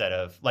 years instead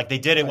of like they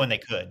did it when they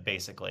could,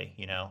 basically.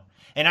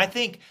 And I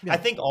think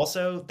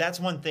also that's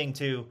one thing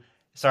too.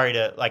 Sorry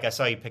to I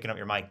saw you picking up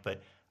your mic,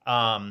 but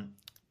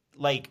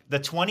like the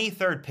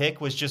 23rd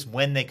pick was just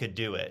when they could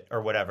do it,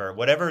 or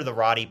whatever the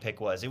Roddy pick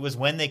was. It was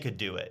when they could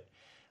do it.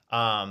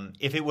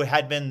 If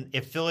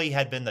Philly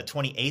had been the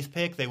 28th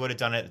pick, they would have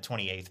done it at the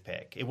 28th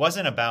pick. It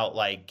wasn't about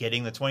like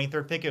getting the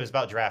 23rd pick. It was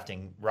about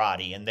drafting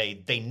Roddy, and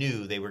they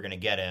knew they were going to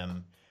get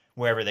him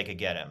wherever they could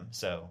get him.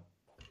 So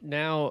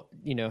now,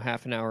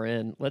 half an hour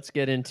in, let's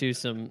get into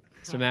some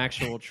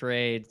actual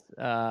trades.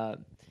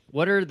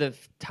 What are the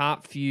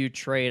top few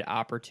trade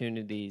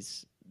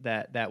opportunities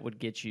that would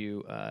get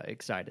you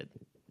excited?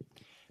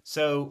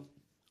 So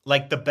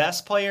like the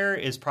best player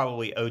is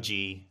probably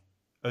OG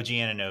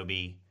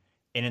Anunoby.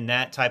 And in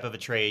that type of a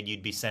trade,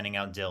 you'd be sending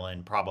out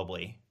Dylan,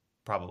 probably.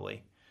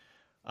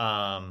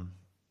 And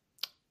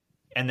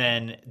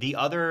then the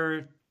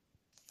other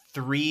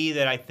three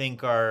that I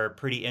think are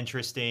pretty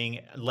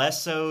interesting,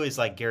 less so, is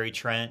like Gary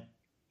Trent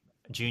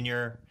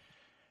Jr.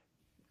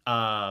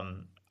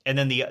 And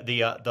then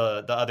the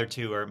other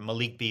two are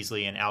Malik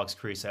Beasley and Alex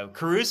Caruso.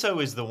 Caruso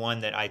is the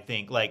one that I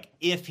think, like,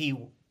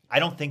 I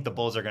don't think the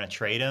Bulls are going to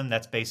trade him.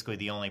 That's basically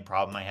the only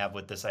problem I have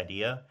with this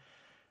idea,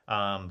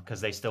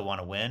 because they still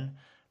want to win.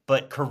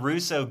 But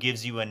Caruso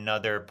gives you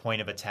another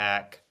point of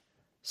attack,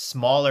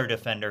 smaller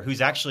defender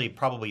who's actually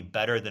probably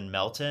better than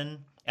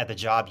Melton at the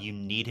job you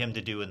need him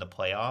to do in the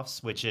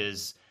playoffs, which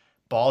is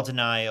ball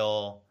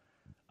denial,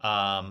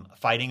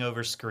 fighting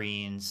over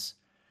screens,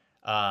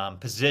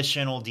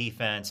 positional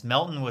defense.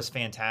 Melton was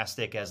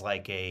fantastic as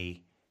like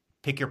a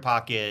pick your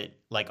pocket,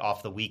 like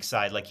off the weak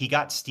side. Like he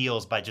got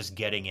steals by just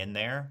getting in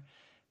there.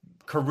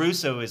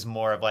 Caruso is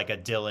more of like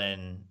a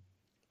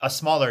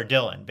smaller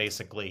Dillon,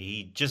 basically.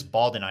 He just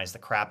ball denies the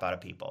crap out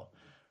of people.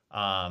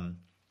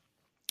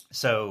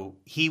 So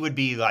he would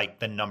be like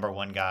the number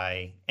one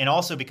guy. And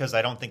also because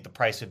I don't think the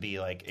price would be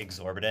like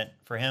exorbitant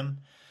for him.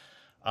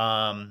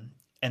 And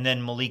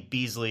then Malik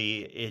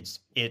Beasley,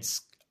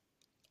 it's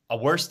a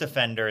worse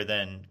defender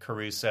than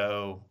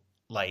Caruso.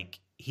 Like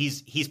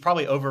he's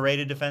probably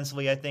overrated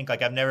defensively, I think.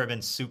 Like I've never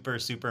been super,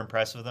 super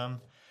impressed with him,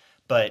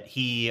 but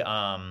he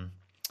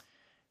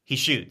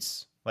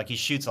shoots. Like he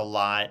shoots a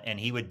lot, and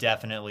he would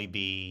definitely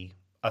be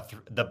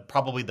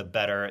probably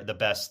the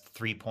best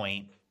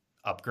 3-point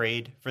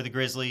upgrade for the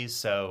Grizzlies.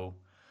 So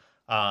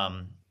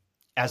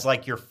as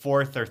like your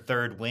fourth or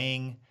third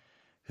wing,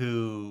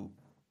 who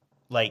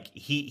like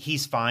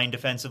he's fine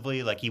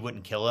defensively, like he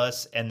wouldn't kill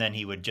us, and then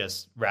he would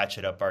just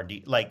ratchet up our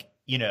like,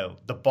 you know,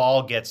 the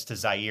ball gets to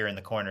Zaire in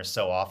the corner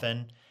so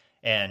often,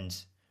 and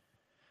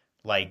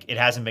like it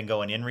hasn't been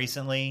going in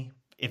recently.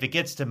 If it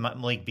gets to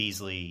Malik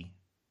Beasley,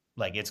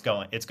 like it's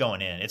going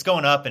in. It's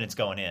going up and it's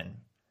going in.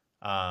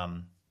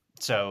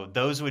 So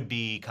those would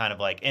be kind of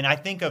like, and I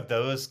think of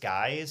those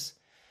guys,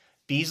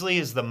 Beasley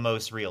is the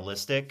most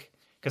realistic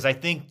because I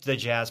think the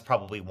Jazz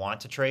probably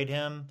want to trade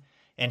him,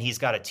 and he's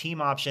got a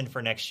team option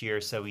for next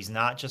year, so he's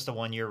not just a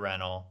 1-year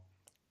rental.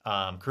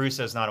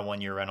 Caruso's not a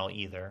 1-year rental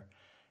either.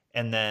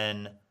 And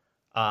then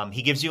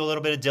he gives you a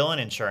little bit of Dillon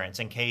insurance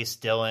in case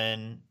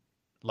Dillon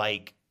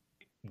like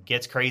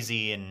gets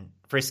crazy and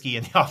frisky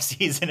in the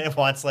offseason and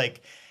wants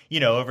like, you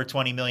know, over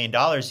 $20 million.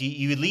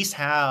 You at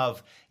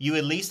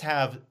least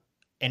have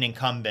an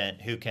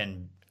incumbent who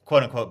can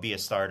quote unquote be a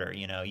starter.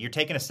 You know, you're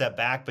taking a step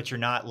back, but you're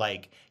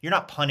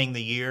not punting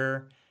the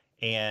year,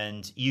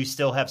 and you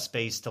still have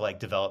space to like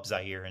develop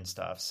Zaire and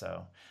stuff.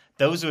 So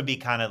those would be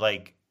kind of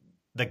like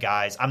the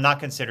guys. I'm not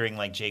considering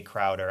like Jay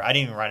Crowder. I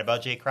didn't even write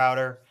about Jay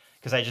Crowder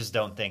because I just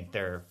don't think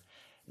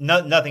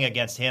nothing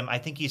against him. I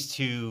think he's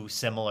too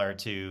similar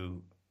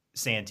to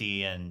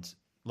Santi and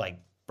like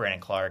Brandon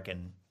Clark,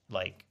 and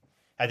like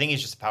I think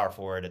he's just a power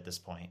forward at this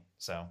point.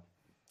 So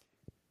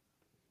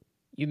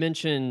you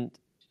mentioned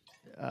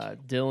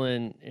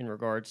Dillon in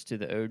regards to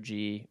the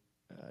OG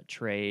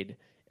trade.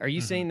 Are you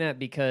saying that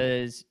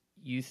because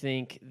you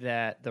think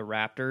that the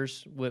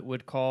Raptors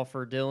would call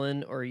for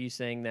Dillon, or are you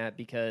saying that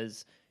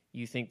because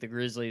you think the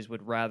Grizzlies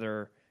would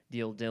rather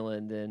deal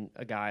Dillon than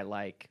a guy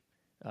like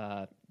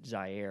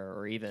Zaire,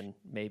 or even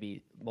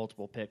maybe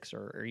multiple picks,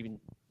 or even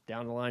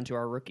down the line to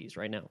our rookies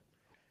right now?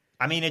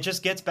 I mean, it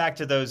just gets back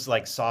to those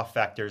like soft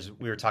factors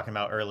we were talking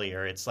about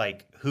earlier. It's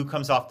like, who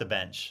comes off the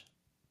bench?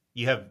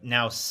 You have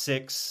now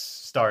 6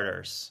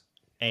 starters,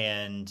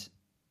 and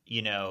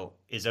you know,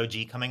 is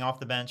OG coming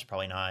off the bench?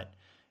 Probably not.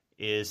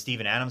 Is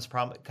Steven Adams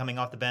coming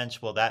off the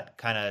bench? Well, that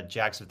kind of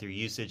jacks with your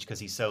usage because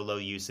he's so low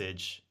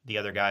usage. The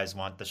other guys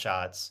want the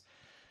shots.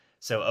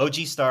 So OG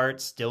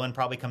starts. Dillon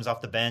probably comes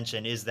off the bench.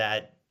 And is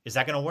that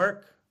going to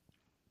work?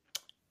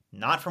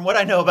 Not from what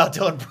I know about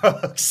Dillon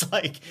Brooks.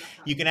 Like,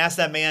 you can ask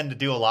that man to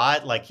do a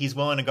lot. Like, he's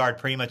willing to guard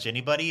pretty much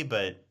anybody,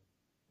 but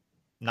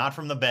not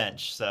from the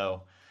bench.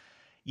 So,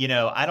 you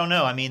know, I don't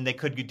know. I mean, they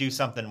could do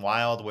something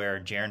wild where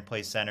Jaren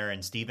plays center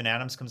and Steven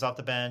Adams comes off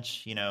the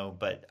bench, you know,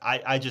 but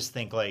I just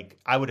think, like,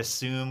 I would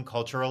assume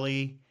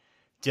culturally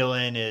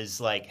Dillon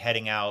is, like,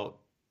 heading out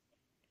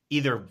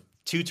either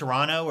to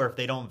Toronto, or if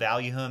they don't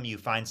value him, you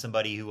find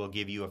somebody who will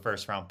give you a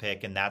first-round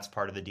pick, and that's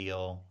part of the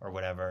deal or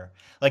whatever.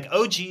 Like,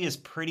 OG is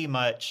pretty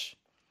much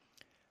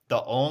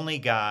the only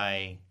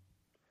guy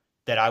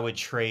that I would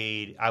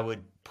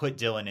put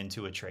Dillon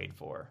into a trade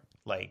for.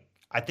 Like,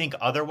 I think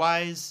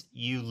otherwise,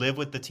 you live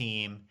with the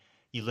team,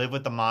 you live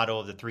with the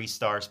model of the 3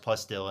 stars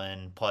plus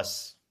Dillon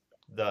plus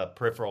the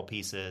peripheral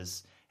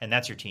pieces, and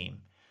that's your team.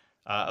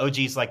 OG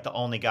is like the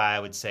only guy I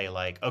would say,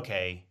 like,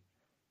 okay,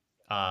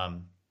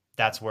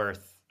 that's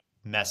worth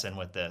messing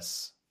with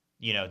this,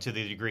 you know, to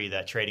the degree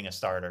that trading a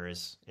starter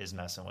is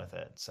messing with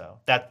it. So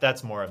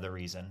that's more of the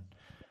reason.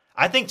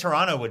 I think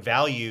Toronto would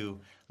value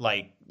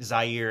like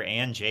Zaire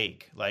and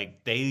Jake.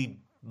 Like, they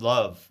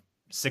love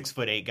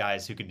 6'8"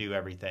 guys who can do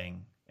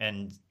everything.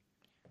 And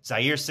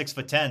Zaire's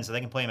 6'10", so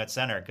they can play him at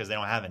center because they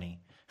don't have any,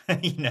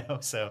 you know?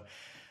 So,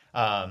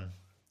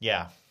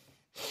 yeah.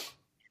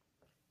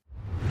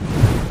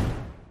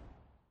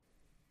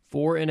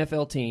 4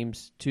 NFL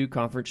teams, 2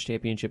 conference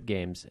championship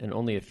games, and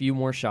only a few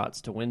more shots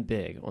to win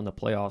big on the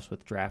playoffs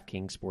with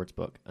DraftKings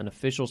Sportsbook, an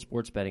official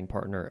sports betting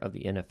partner of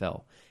the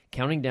NFL.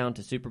 Counting down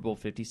to Super Bowl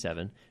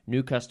 57,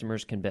 new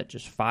customers can bet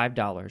just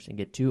 $5 and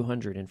get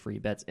 $200 in free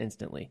bets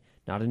instantly.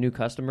 Not a new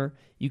customer?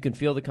 You can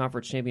feel the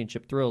conference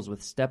championship thrills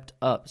with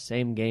stepped-up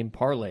same-game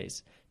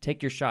parlays.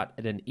 Take your shot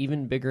at an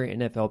even bigger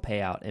NFL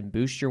payout and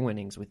boost your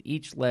winnings with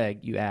each leg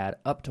you add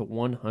up to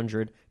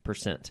 100%.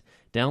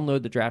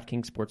 Download the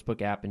DraftKings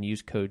Sportsbook app and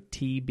use code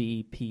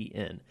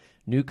TBPN.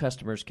 New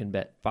customers can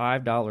bet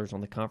 $5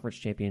 on the conference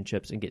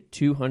championships and get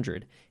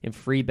 $200 in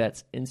free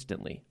bets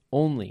instantly,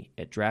 only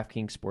at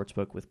DraftKings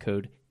Sportsbook with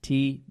code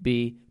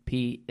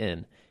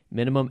TBPN.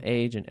 Minimum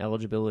age and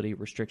eligibility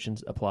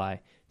restrictions apply.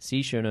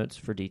 See show notes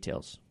for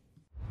details.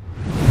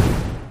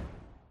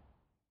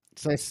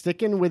 So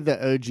sticking with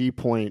the OG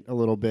point a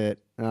little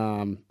bit,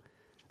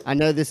 I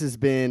know this has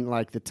been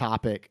like the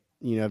topic,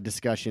 of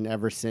discussion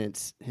ever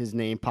since his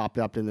name popped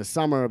up in the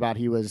summer about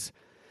he was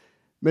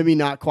maybe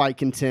not quite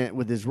content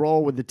with his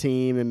role with the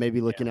team and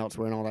maybe looking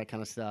elsewhere and all that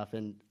kind of stuff.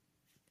 And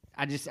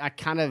I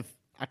kind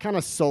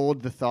of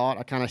sold the thought.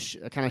 I kind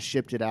of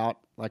shipped it out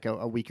like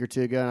a week or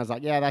two ago, and I was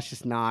like, yeah, that's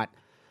just not.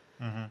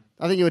 Mm-hmm.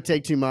 I think it would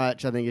take too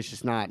much. I think it's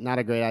just not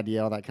a great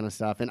idea, all that kind of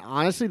stuff. And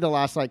honestly, the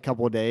last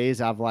couple of days,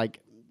 I've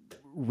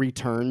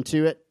returned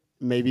to it,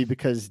 maybe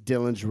because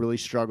Dylan's really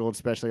struggled,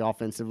 especially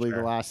offensively,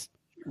 the last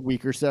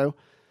week or so.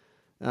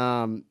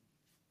 One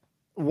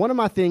of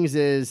my things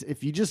is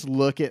if you just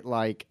look at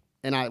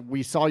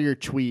we saw your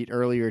tweet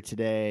earlier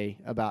today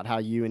about how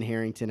you and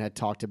Harrington had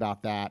talked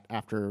about that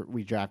after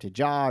we drafted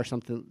Ja or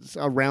something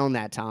around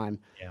that time.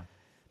 Yeah.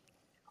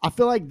 I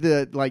feel like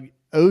the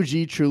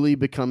OG truly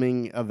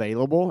becoming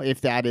available,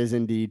 if that is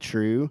indeed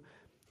true,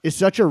 is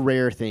such a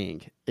rare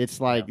thing. It's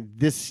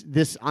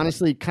this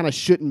honestly kind of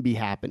shouldn't be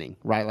happening,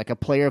 right? Like a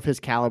player of his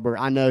caliber.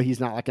 I know he's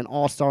not like an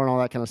all-star and all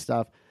that kind of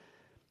stuff,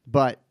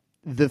 but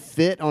the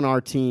fit on our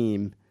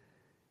team,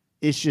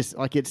 it's just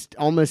it's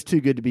almost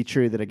too good to be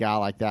true that a guy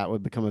like that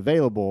would become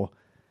available.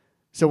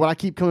 So what I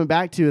keep coming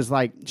back to is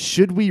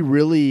should we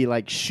really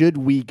should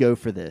we go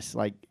for this?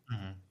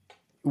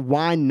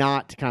 Why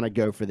not kind of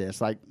go for this?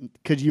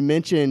 Because you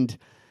mentioned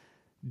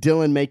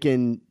Dylan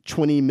making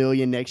 $20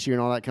 million next year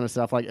and all that kind of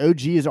stuff.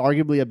 OG is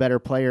arguably a better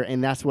player,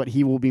 and that's what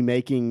he will be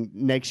making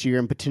next year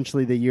and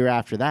potentially the year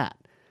after that.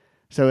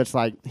 So it's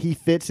he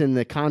fits in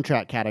the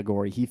contract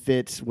category. He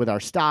fits with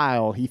our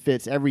style. He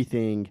fits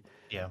everything.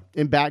 Yeah.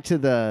 And back to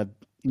the,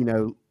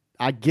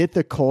 I get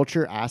the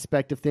culture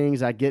aspect of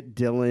things. I get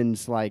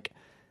Dylan's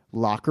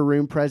locker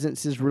room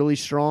presence is really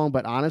strong,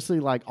 but honestly,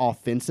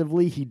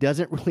 offensively, he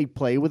doesn't really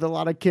play with a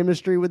lot of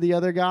chemistry with the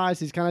other guys.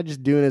 He's kind of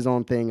just doing his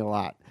own thing a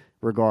lot,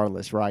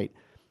 regardless, right?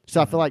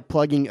 So I feel like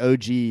plugging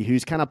OG,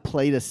 who's kind of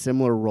played a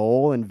similar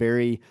role in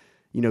very,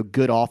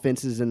 good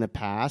offenses in the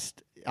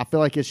past, I feel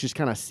like it's just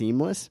kind of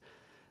seamless.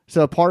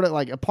 So a part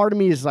of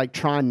me is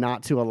trying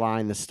not to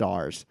align the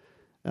stars.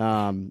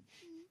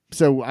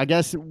 So I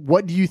guess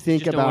what do you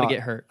think about? Don't want to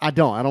get hurt. I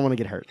don't want to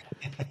get hurt.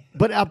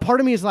 But a part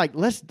of me is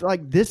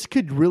this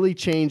could really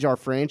change our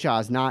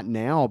franchise, not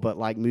now, but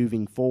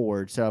moving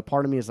forward. So a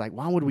part of me is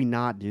why would we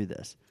not do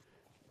this?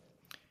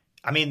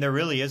 I mean, there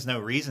really is no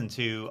reason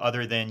to,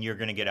 other than you're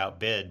going to get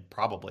outbid,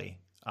 probably.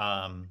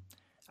 I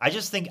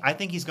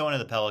think he's going to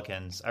the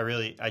Pelicans.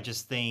 I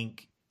just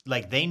think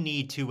they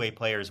need two-way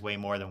players way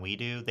more than we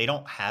do. They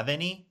don't have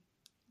any.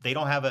 They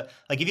don't have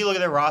if you look at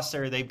their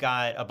roster, they've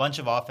got a bunch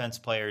of offense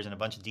players and a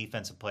bunch of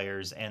defensive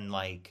players, and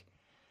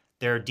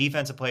their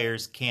defensive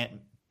players can't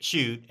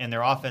shoot and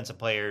their offensive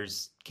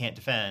players can't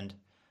defend.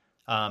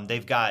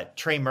 They've got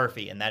Trey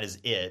Murphy, and that is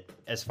it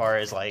as far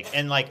as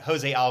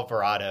Jose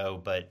Alvarado,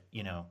 but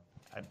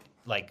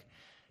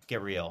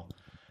get real.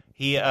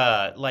 He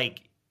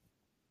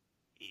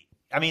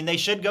they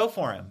should go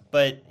for him,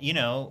 but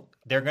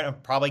they're going to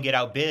probably get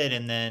outbid,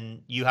 and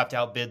then you have to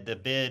outbid the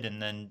bid, and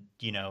then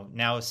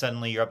now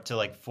suddenly you're up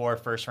to 4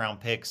 first-round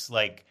picks.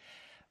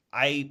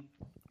 I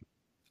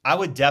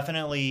would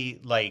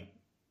definitely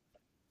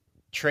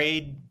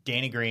trade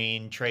Danny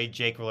Green, trade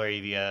Jake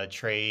Laravia,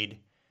 trade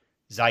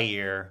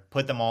Zaire,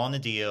 put them all in the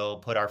deal,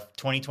 put our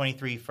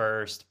 2023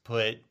 first,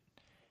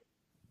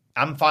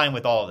 I'm fine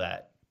with all of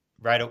that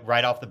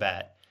right off the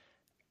bat.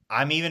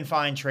 I'm even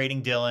fine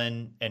trading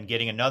Dylan and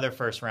getting another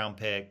first-round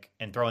pick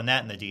and throwing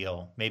that in the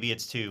deal. Maybe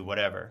it's 2,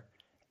 whatever.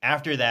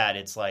 After that,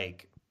 it's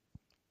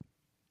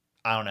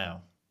I don't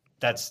know.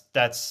 That's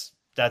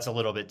a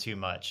little bit too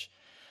much.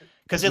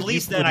 Because at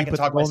least then I can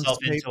talk myself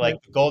into the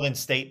Golden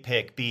State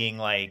pick being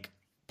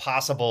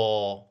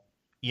possible,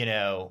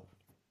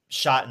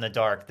 shot in the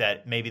dark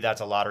that maybe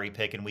that's a lottery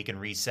pick and we can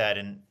reset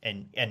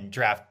and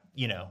draft,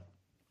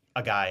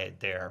 a guy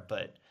there.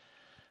 But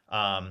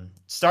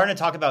starting to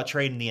talk about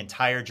trading the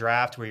entire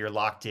draft where you're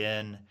locked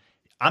in,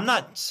 I'm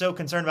not so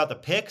concerned about the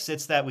picks.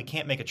 It's that we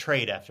can't make a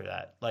trade after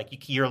that.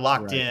 You're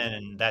locked in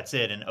and that's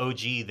it. And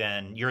OG,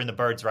 then you're in the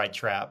bird's right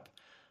trap.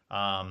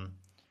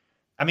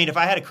 If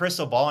I had a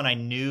crystal ball and I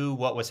knew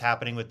what was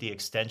happening with the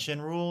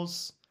extension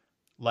rules,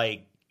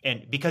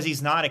 and because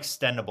he's not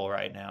extendable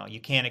right now, you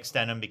can't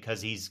extend him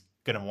because he's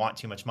going to want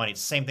too much money.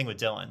 It's the same thing with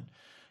Dylan.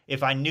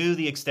 If I knew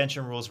the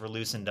extension rules were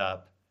loosened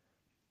up,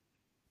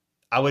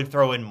 I would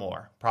throw in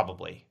more,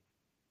 probably.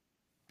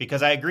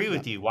 Because I agree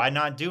with you. Why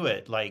not do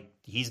it? Like,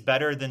 he's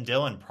better than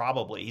Dylan,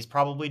 probably. He's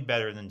probably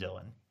better than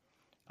Dylan.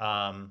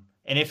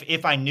 And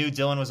if I knew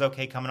Dylan was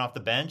okay coming off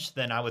the bench,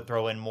 then I would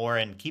throw in more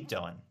and keep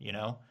Dylan, you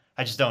know?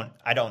 I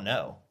don't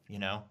know, you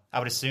know? I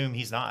would assume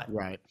he's not.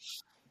 Right.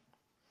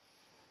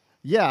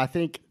 Yeah,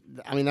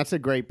 I mean, that's a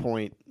great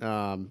point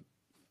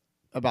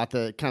about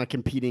the kind of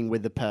competing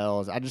with the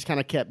Pels. I just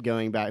kind of kept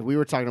going back. We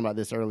were talking about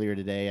this earlier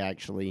today,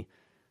 actually.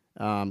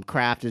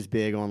 Kraft is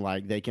big on,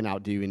 like, they can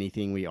outdo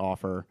anything we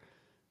offer.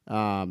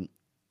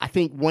 I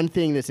think one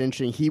thing that's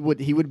interesting, he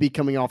would be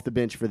coming off the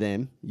bench for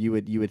them. You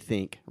would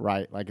think,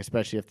 right? Like,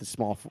 especially if the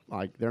small,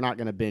 like, they're not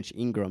going to bench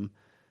Ingram.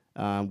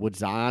 Would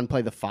Zion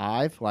play the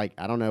 5? Like,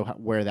 I don't know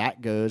where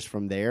that goes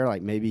from there.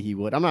 Like, maybe he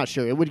would. I'm not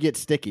sure. It would get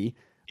sticky,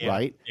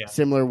 right? Yeah.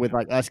 Similar with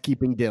like us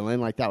keeping Dylan.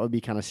 Like, that would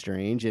be kind of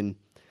strange. And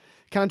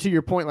kind of to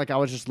your point, like, I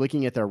was just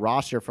looking at their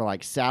roster for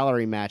like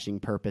salary matching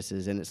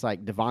purposes, and it's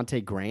like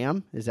Devontae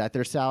Graham, is that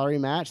their salary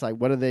match? Like,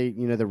 what are they?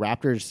 You know, the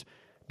Raptors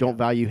don't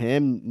value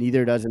him,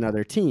 neither does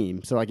another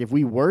team. So, like, if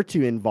we were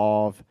to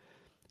involve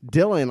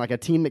Dylan, like a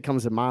team that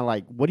comes to mind,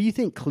 like, what do you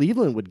think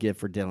Cleveland would give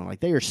for Dylan? Like,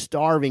 they are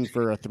starving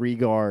for a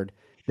 3-guard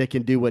that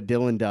can do what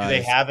Dylan does. Do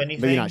they have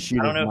anything? I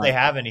don't know if they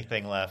have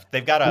anything left.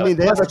 They've got a. I mean,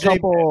 they have a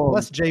couple.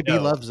 Plus, JB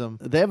loves them.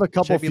 They have a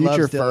couple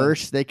future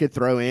firsts they could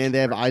throw in. They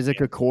have Isaac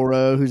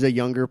Okoro, who's a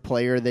younger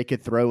player they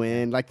could throw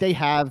in. Like, they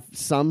have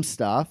some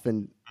stuff,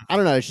 and I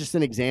don't know. It's just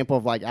an example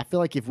of, like, I feel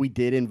like if we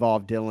did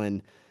involve Dylan,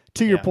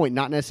 to your point,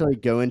 not necessarily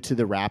going to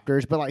the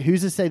Raptors, but like,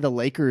 who's to say the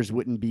Lakers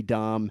wouldn't be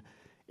dumb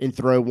and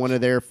throw one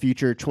of their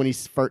future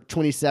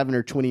 27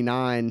 or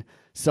 29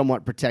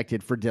 somewhat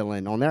protected for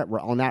Dylan on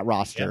that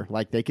roster? Yeah.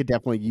 Like, they could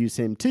definitely use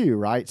him too,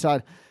 right?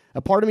 So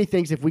a part of me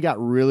thinks if we got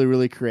really,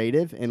 really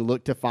creative and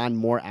looked to find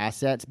more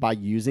assets by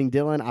using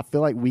Dylan, I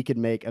feel like we could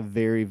make a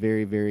very,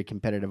 very, very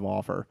competitive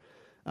offer.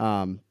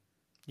 So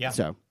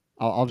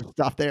I'll just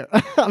stop there.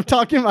 I'm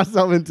talking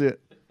myself into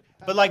it.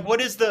 But like, what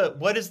is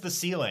the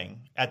ceiling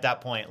at that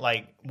point?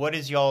 Like, what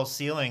is y'all's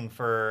ceiling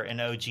for an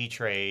OG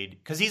trade?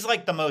 Because he's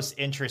like the most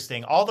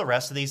interesting. All the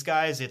rest of these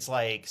guys, it's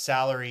like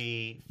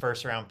salary,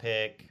 first round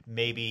pick,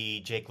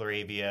 maybe Jake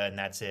LaRavia, and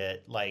that's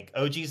it. Like,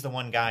 OG's the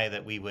one guy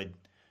that we would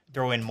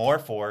throw in more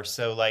for.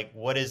 So, like,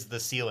 what is the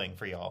ceiling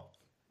for y'all?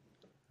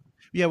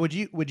 Yeah, would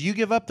you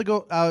give up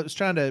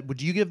the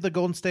would you give the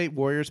Golden State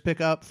Warriors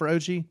pick up for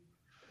OG?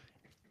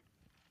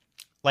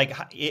 Like,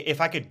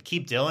 if I could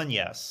keep Dylan,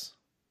 yes.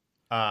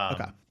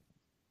 Okay.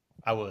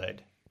 I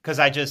would,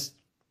 because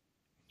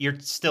you're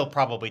still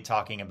probably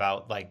talking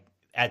about, like,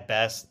 at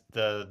best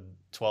the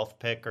 12th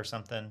pick or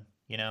something,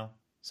 you know?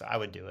 So I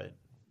would do it.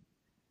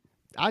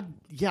 I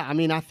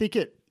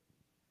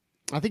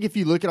think if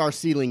you look at our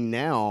ceiling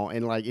now,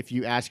 and like, if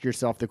you ask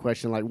yourself the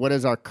question, like, what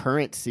is our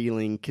current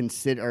ceiling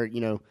consider,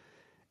 you know,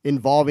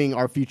 involving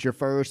our future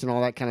first and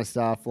all that kind of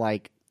stuff,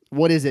 like,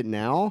 what is it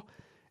now?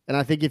 And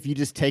I think if you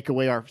just take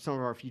away some of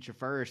our future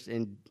first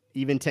and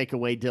even take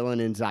away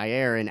Dylan and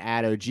Zaire and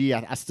add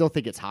OG, I still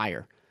think it's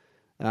higher.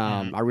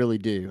 I really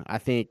do.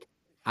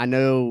 I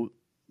know,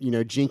 you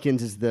know,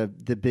 Jenkins is the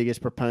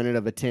biggest proponent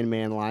of a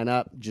 10-man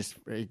lineup, just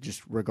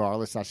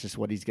regardless. That's just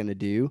what he's going to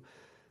do.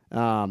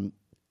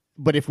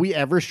 But if we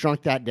ever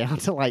shrunk that down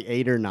to like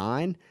 8 or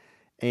 9,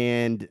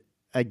 and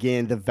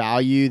again, the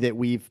value that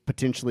we've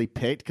potentially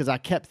picked, because I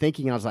kept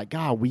thinking, I was like,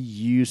 God, we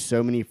used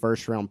so many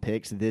first-round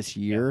picks this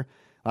year. Yeah.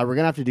 We're going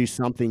to have to do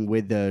something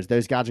with those.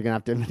 Those guys are going to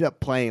have to end up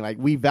playing. Like,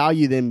 we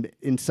value them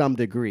in some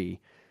degree,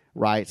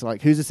 right? So,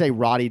 like, who's to say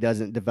Roddy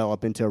doesn't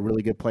develop into a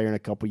really good player in a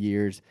couple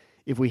years?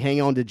 If we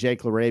hang on to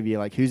Jake LaRavia,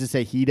 like, who's to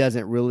say he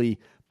doesn't really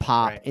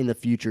pop in the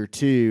future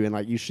too? And,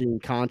 like,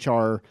 Yushin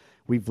Konchar,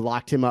 we've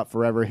locked him up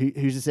forever.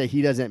 Who's to say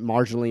he doesn't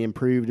marginally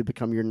improve to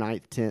become your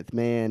 9th, 10th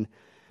man?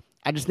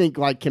 I just think,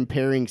 like,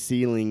 comparing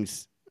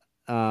ceilings,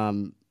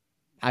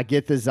 I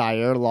get the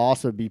Zaire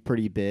loss would be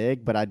pretty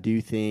big, but I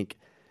do think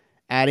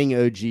adding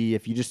OG,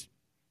 if you just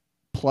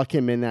pluck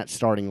him in that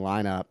starting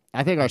lineup,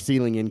 I think our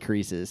ceiling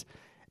increases.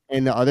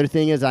 And the other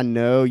thing is, I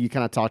know you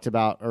kind of talked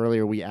about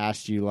earlier, we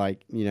asked you,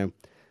 like, you know,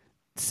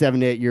 7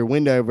 to 8 year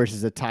window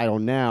versus a title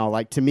now.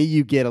 Like, to me,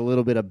 you get a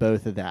little bit of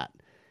both of that.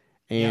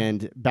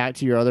 And back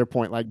to your other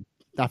point, like,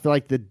 I feel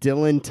like the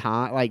Dylan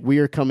time, like, we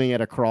are coming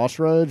at a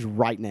crossroads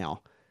right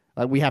now.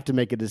 Like, we have to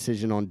make a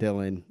decision on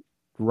Dylan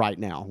right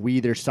now. We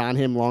either sign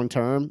him long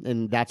term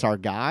and that's our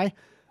guy,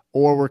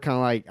 or we're kind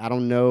of like, I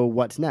don't know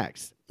what's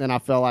next. And I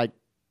felt like,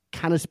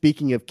 kind of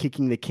speaking of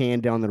kicking the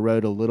can down the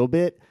road a little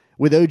bit,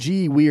 with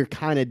OG, we are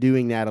kind of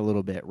doing that a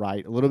little bit,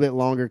 right? A little bit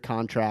longer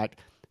contract,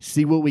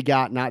 see what we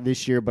got, not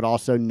this year, but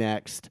also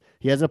next.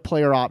 He has a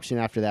player option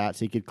after that,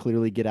 so he could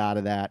clearly get out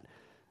of that.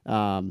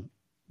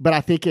 But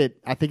I think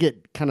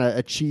it kind of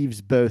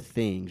achieves both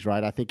things,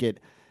 right? I think it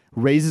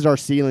raises our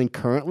ceiling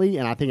currently,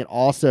 and I think it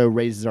also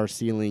raises our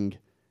ceiling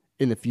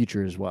in the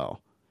future as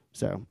well.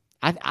 So,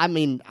 I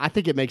mean, I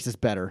think it makes us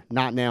better,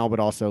 not now, but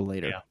also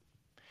later.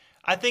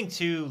 I think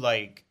too,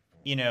 like,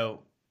 you know,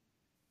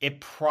 it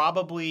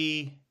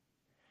probably,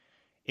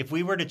 if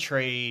we were to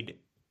trade,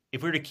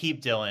 if we were to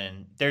keep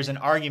Dylan, there's an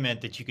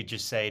argument that you could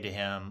just say to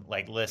him,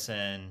 like,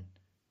 listen,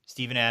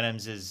 Steven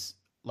Adams is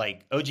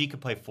like, OG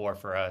could play 4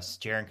 for us.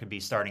 Jaren could be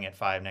starting at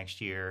 5 next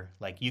year.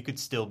 Like, you could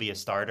still be a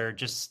starter.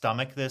 Just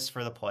stomach this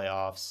for the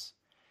playoffs.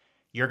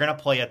 You're going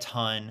to play a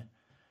ton.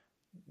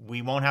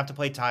 We won't have to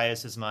play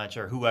Tyus as much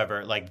or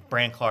whoever, like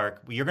Brand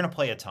Clark. You're going to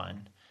play a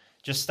ton.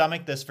 Just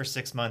stomach this for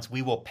 6 months.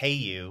 We will pay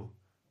you,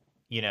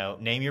 you know,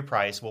 name your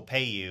price. We'll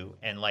pay you.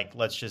 And like,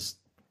 let's just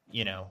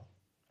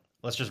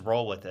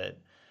roll with it.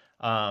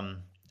 The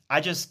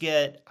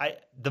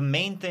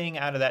main thing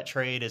out of that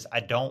trade is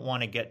I don't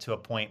want to get to a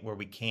point where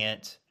we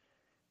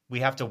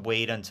have to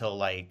wait until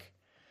like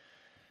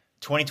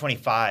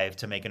 2025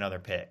 to make another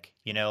pick.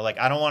 You know, like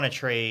I don't want to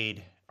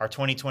trade our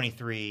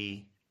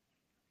 2023,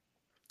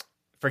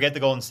 forget the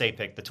Golden State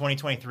pick, the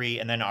 2023,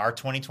 and then our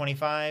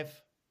 2025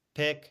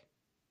 pick.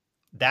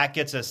 That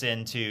gets us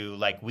into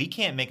like, we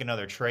can't make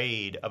another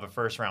trade of a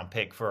first round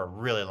pick for a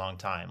really long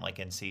time, like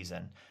in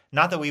season.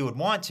 Not that we would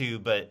want to,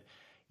 but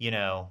you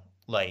know,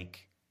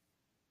 like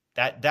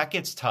that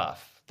gets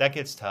tough. That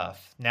gets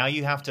tough. Now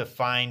you have to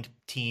find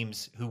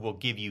teams who will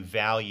give you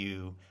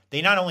value.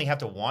 They not only have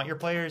to want your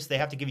players, they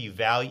have to give you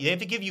value. They have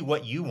to give you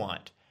what you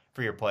want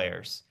for your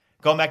players.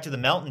 Going back to the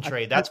Melton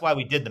trade, that's why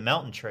we did the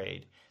Melton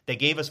trade. They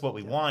gave us what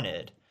we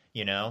wanted,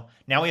 you know.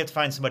 Now we have to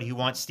find somebody who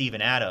wants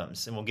Steven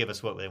Adams and will give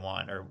us what they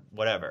want or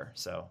whatever.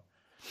 So,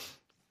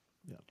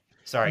 yeah.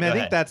 Sorry. I mean, go I think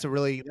ahead. that's a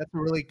really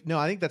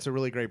I think that's a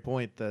really great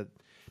point.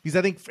 Because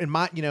I think in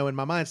my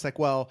mind it's like,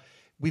 well,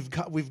 we've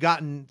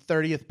gotten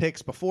 30th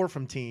picks before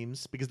from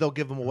teams because they'll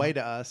give them away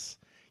to us,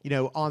 you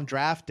know, on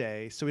draft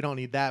day, so we don't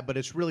need that. But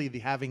it's really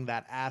having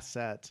that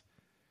asset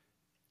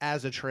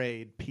as a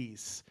trade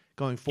piece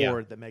going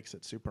forward that makes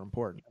it super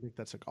important. I think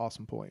that's an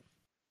awesome point.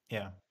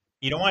 Yeah.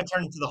 You don't want to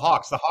turn it to the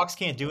Hawks. The Hawks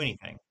can't do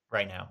anything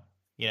right now,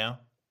 you know?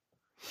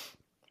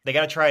 They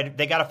got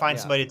to find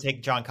somebody to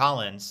take John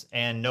Collins,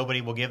 and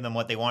nobody will give them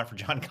what they want for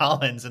John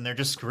Collins, and they're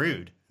just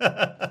screwed.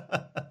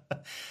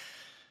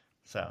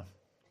 So,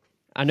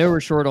 I know we're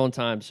short on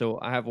time, so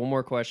I have one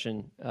more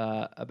question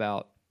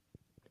about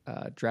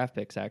draft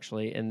picks,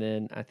 actually, and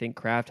then I think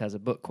Kraft has a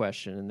book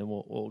question, and then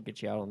we'll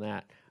get you out on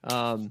that.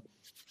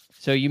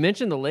 So you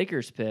mentioned the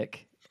Lakers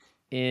pick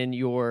in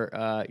your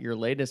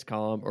latest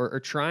column, or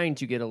trying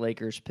to get a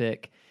Lakers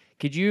pick.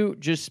 Could you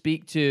just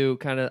speak to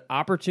kind of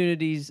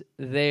opportunities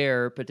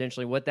there,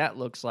 potentially what that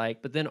looks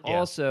like, but then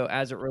also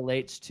as it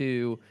relates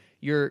to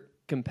your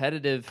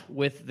competitive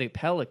with the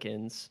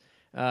Pelicans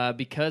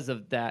because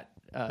of that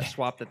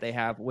swap that they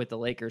have with the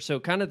Lakers. So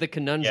kind of the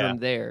conundrum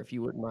there, if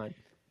you wouldn't mind.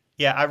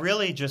 Yeah, I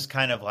really just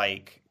kind of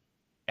like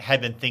had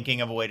been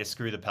thinking of a way to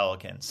screw the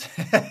Pelicans.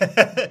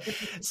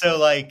 So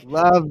like,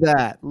 love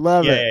that.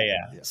 Love it.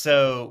 Yeah.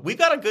 So we've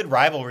got a good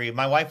rivalry.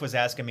 My wife was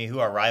asking me who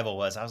our rival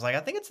was. I was like, I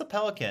think it's the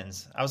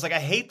Pelicans. I was like, I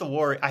hate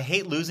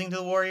losing to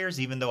the Warriors,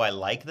 even though I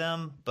like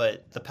them,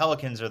 but the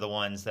Pelicans are the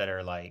ones that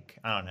are like,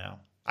 I don't know.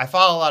 I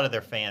follow a lot of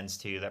their fans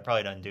too. That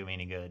probably doesn't do me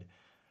any good.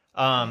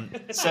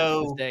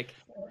 So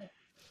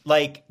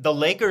like the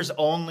Lakers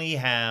only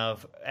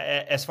have,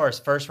 as far as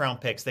first round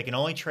picks, they can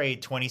only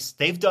trade 20.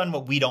 They've done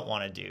what we don't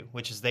want to do,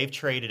 which is they've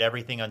traded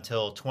everything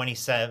until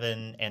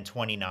 27 and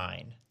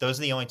 29. Those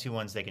are the only two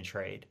ones they can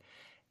trade.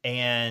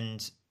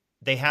 And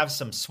they have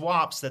some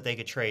swaps that they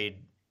could trade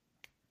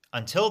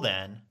until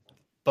then,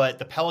 but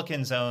the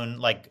Pelicans own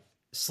like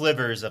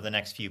slivers of the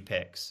next few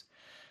picks.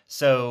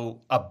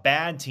 So a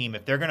bad team,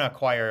 if they're going to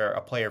acquire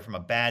a player from a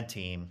bad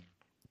team,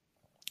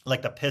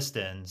 like the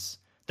Pistons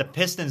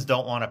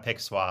don't want a pick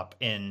swap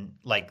in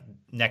like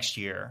next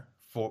year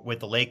with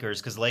the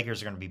Lakers because the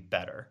Lakers are going to be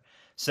better.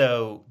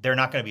 So they're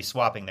not going to be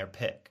swapping their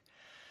pick.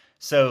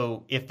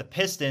 So if the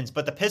Pistons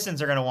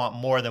are going to want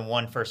more than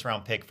one first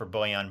round pick for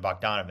Bojan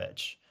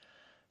Bogdanovic.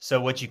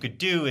 So what you could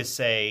do is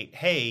say,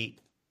 hey,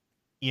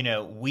 you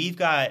know, we've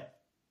got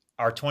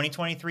our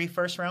 2023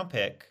 first round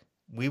pick.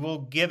 We will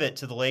give it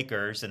to the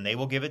Lakers and they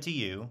will give it to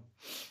you.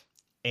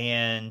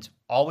 And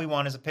all we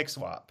want is a pick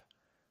swap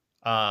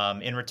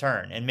in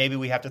return. And maybe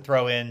we have to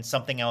throw in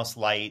something else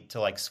light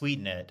to like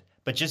sweeten it.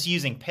 But just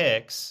using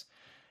picks,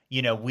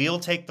 you know, we'll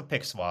take the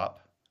pick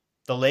swap.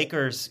 The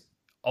Lakers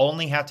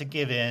only have to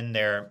give in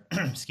their,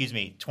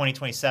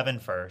 2027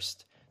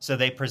 first. So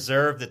they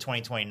preserve the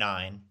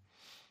 2029.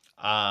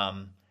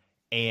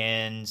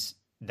 And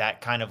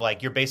that kind of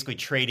like, you're basically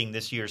trading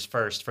this year's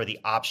first for the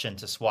option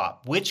to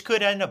swap, which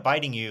could end up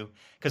biting you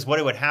because what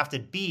it would have to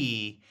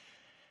be,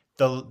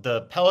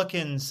 the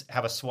Pelicans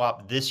have a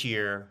swap this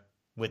year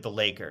with the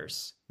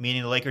Lakers,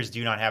 meaning the Lakers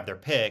do not have their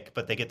pick,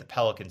 but they get the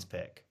Pelicans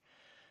pick.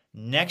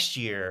 Next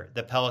year,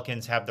 the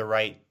Pelicans have the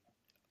right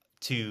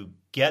to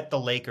get the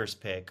Lakers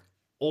pick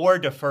or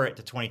defer it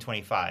to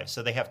 2025.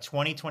 So they have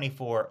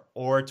 2024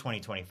 or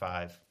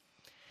 2025.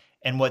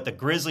 And what the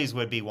Grizzlies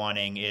would be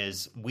wanting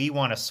is we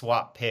want to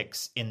swap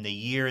picks in the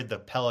year the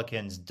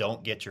Pelicans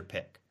don't get your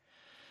pick.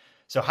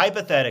 So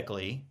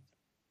hypothetically,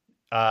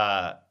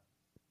 the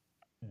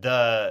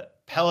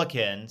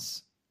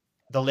Pelicans,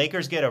 the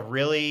Lakers get a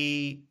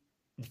really,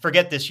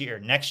 forget this year,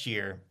 next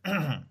year,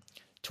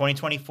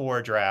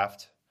 2024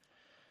 draft.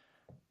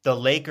 The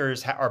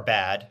Lakers are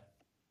bad.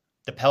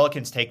 The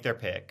Pelicans take their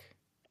pick.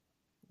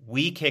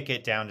 We kick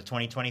it down to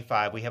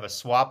 2025. We have a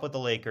swap with the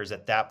Lakers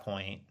at that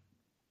point.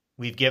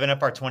 We've given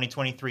up our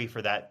 2023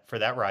 for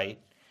that right.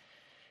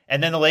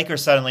 And then the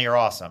Lakers suddenly are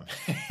awesome.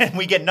 And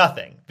we get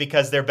nothing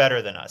because they're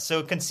better than us.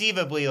 So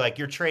conceivably, like,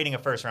 you're trading a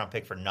first round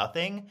pick for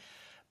nothing,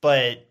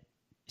 but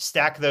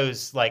stack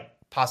those like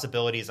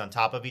possibilities on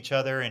top of each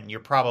other, and you're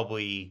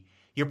probably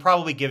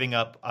giving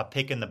up a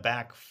pick in the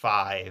back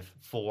 5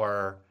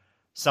 for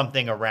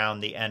something around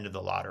the end of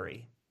the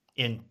lottery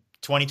in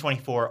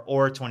 2024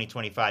 or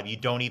 2025. You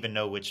don't even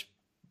know which,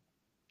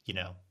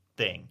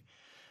 thing.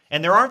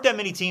 And there aren't that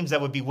many teams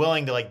that would be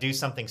willing to like do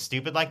something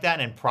stupid like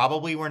that, and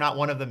probably we're not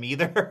one of them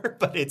either.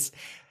 But it's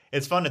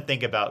fun to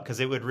think about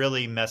because it would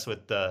really mess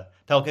with the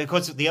Pelicans.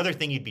 Because the other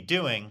thing you'd be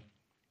doing,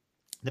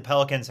 the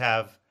Pelicans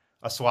have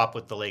a swap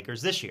with the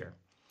Lakers this year.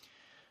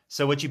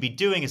 So what you'd be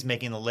doing is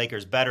making the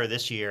Lakers better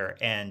this year,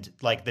 and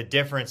like the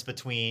difference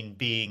between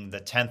being the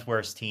 10th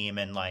worst team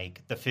and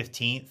like the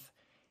 15th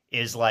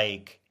is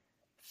like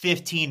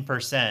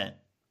 15%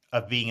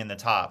 of being in the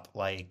top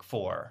like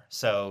 4.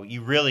 So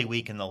you really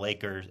weaken the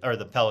Lakers or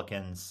the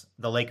Pelicans,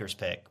 the Lakers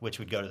pick, which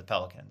would go to the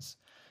Pelicans.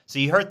 So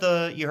you hurt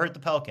the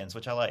Pelicans,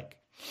 which I like.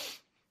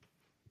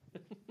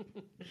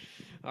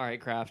 All right,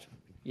 Kraft.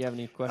 You have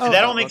any questions? Did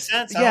that all make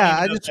sense?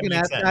 I just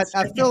gonna ask.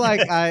 I feel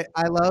like I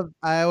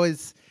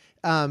always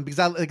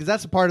because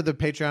that's a part of the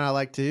Patreon I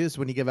like too, is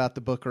when you give out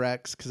the book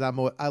recs, because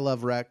I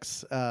love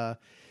recs.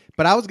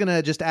 But I was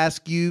gonna just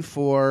ask you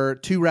for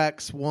 2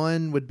 recs.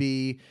 One would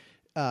be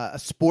a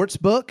sports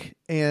book,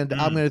 and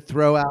I'm going to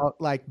throw out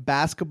like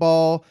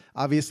basketball,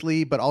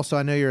 obviously, but also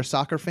I know you're a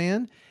soccer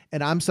fan,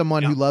 and I'm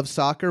someone who loves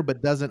soccer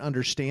but doesn't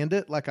understand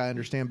it like I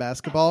understand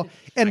basketball.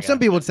 And some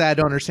people would say I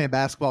don't understand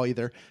basketball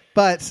either.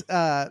 But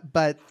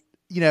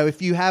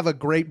if you have a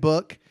great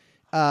book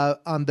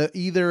on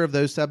either of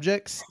those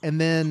subjects, and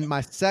then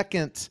my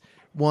second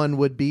one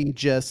would be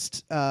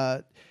just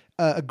a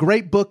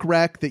great book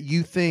rec that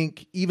you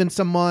think even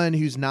someone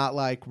who's not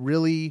like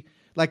really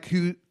like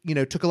who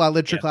took a lot of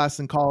literature class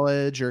in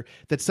college, or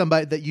that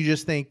somebody that you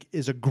just think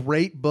is a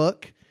great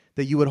book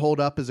that you would hold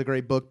up as a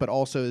great book, but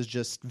also is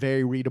just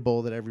very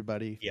readable that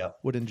everybody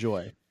would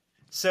enjoy.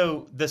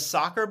 So the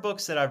soccer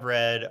books that I've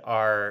read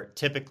are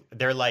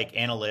they're like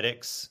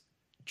analytics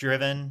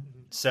driven.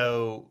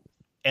 So,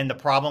 and the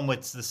problem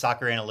with the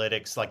soccer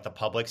analytics, like the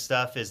public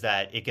stuff, is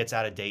that it gets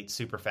out of date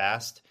super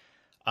fast.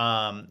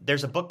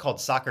 There's a book called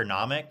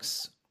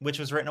Soccernomics, which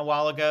was written a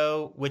while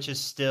ago, which is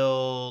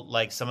still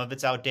like some of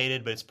it's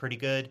outdated, but it's pretty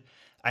good.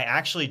 I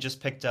actually just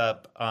picked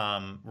up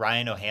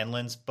Ryan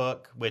O'Hanlon's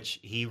book,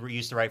 which he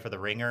used to write for The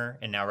Ringer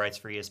and now writes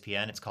for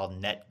ESPN. It's called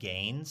Net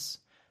Gains.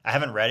 I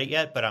haven't read it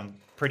yet, but I'm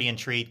pretty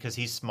intrigued because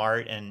he's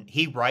smart and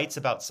he writes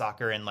about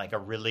soccer in like a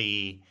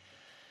really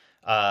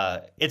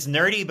it's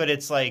nerdy, but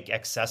it's like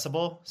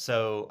accessible.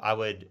 So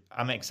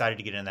I'm excited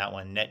to get in that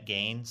one. Net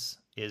Gains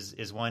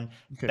is one.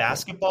 Okay,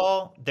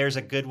 basketball, cool. There's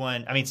a good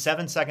one. I mean,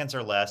 7 Seconds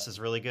or Less is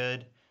really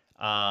good.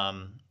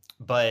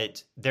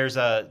 But there's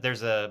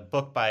a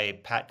book by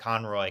Pat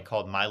Conroy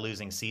called My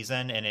Losing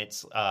Season, and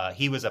it's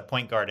he was a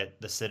point guard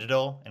at the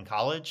Citadel in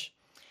college,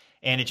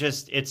 and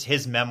it's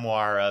his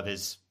memoir of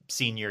his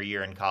senior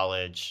year in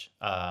college,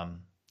 and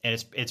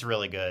it's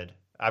really good.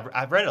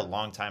 I've read it a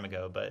long time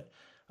ago, but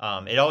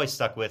it always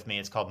stuck with me.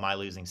 It's called My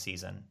Losing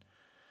Season.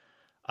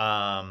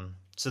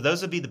 So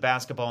those would be the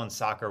basketball and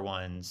soccer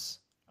ones.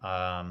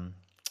 And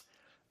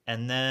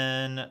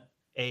then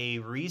a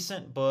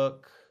recent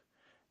book,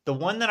 the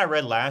one that I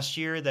read last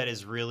year that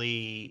is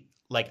really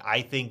like,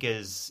 I think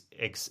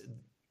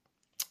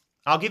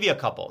I'll give you a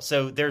couple.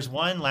 So there's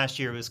one last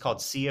year, it was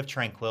called Sea of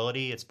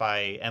Tranquility. It's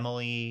by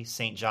Emily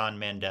St. John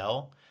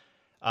Mandel.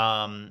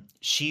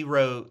 She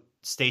wrote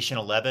Station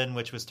 11,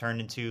 which was turned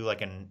into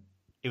like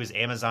it was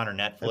Amazon or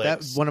Netflix.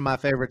 That's one of my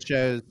favorite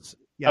shows.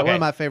 Yeah, one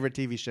of my favorite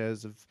TV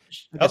shows of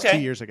 2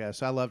 years ago.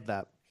 So I loved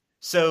that.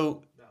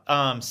 So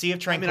Sea of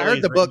Tranquility. I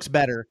heard the book's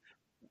better.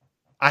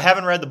 I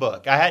haven't read the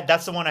book.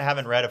 That's the one I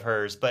haven't read of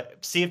hers,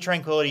 but Sea of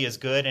Tranquility is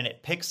good, and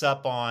it picks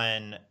up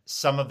on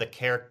some of the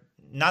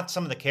not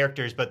some of the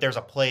characters, but there's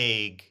a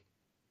plague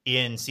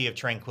in Sea of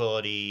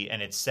Tranquility,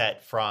 and it's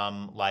set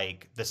from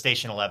like the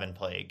Station 11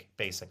 plague,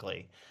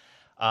 basically.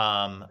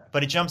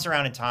 But it jumps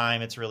around in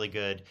time. It's really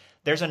good.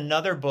 There's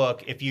another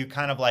book, if you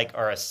kind of like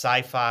are a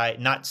sci-fi,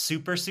 not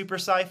super, super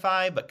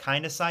sci-fi, but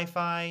kind of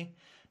sci-fi.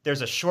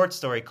 There's a short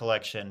story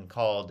collection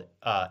called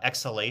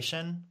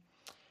Exhalation,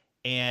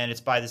 and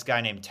it's by this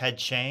guy named Ted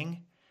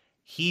Chiang.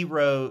 He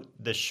wrote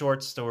the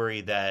short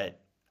story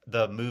that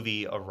the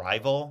movie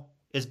Arrival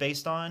is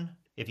based on.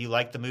 If you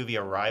like the movie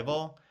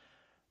Arrival,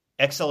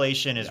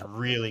 Exhalation is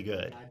really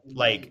good.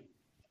 Like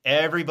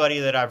everybody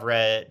that I've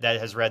read that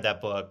has read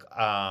that book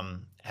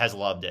has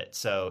loved it.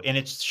 So, and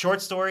it's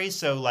short stories.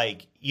 So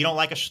like you don't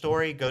like a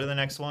story, go to the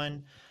next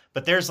one.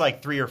 But there's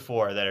like 3 or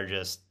 4 that are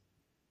just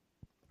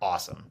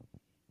awesome.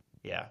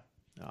 Yeah.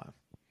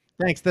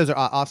 Thanks. Those are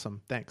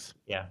awesome. Thanks.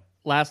 Yeah.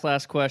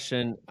 last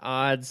question.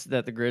 Odds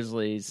that the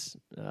Grizzlies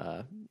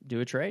do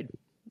a trade.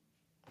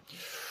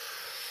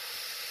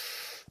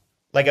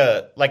 Like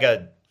a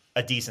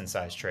decent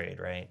sized trade,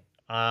 right?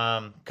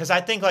 Because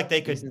I think like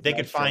they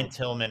could find trade.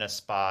 Tillman a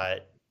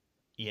spot,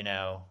 you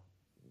know,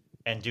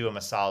 and do him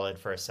a solid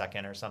for a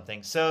second or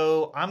something.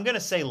 So I'm gonna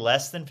say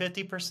less than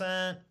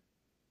 50%,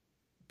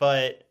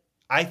 but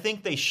I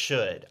think they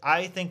should.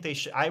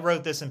 I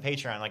wrote this in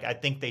Patreon. Like I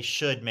think they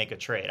should make a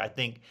trade. I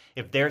think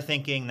if they're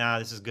thinking, nah,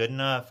 this is good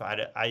enough,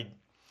 I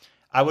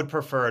would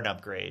prefer an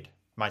upgrade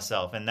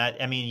myself. And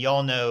that, I mean,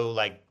 y'all know,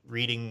 like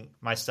reading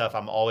my stuff,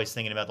 I'm always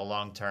thinking about the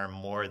long term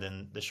more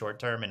than the short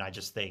term. And I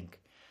just think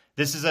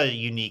this is a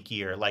unique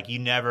year. Like you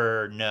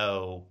never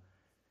know,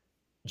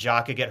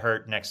 Ja could get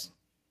hurt next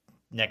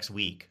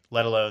week,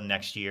 let alone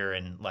next year.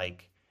 And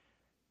like,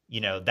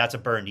 you know, that's a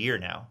burned year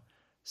now.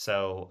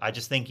 So I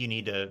just think you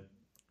need to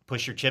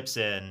push your chips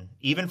in,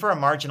 even for a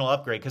marginal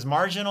upgrade, because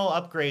marginal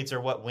upgrades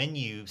are what win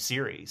you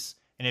series.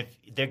 And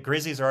if the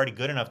Grizzlies are already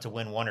good enough to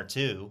win one or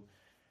two,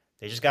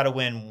 they just got to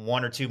win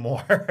one or two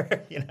more,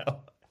 you know?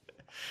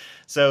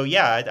 So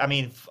yeah, I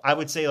mean, I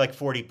would say like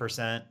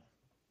 40%,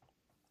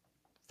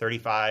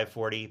 35,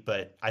 40,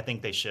 but I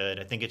think they should.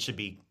 I think it should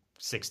be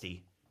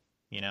 60,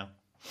 you know?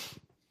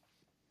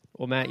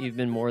 Well, Matt, you've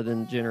been more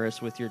than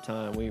generous with your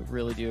time. We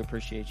really do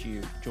appreciate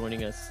you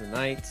joining us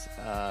tonight.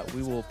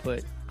 We will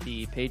put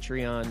the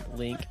Patreon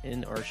link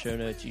in our show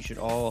notes. You should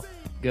all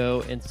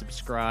go and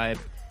subscribe,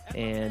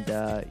 and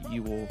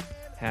you will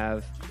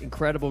have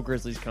incredible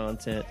Grizzlies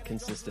content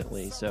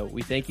consistently. So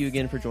we thank you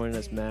again for joining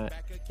us, Matt,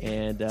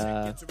 and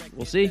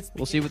we'll see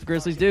what the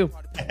Grizzlies do.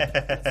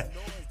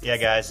 Yeah,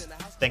 guys.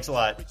 Thanks a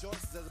lot.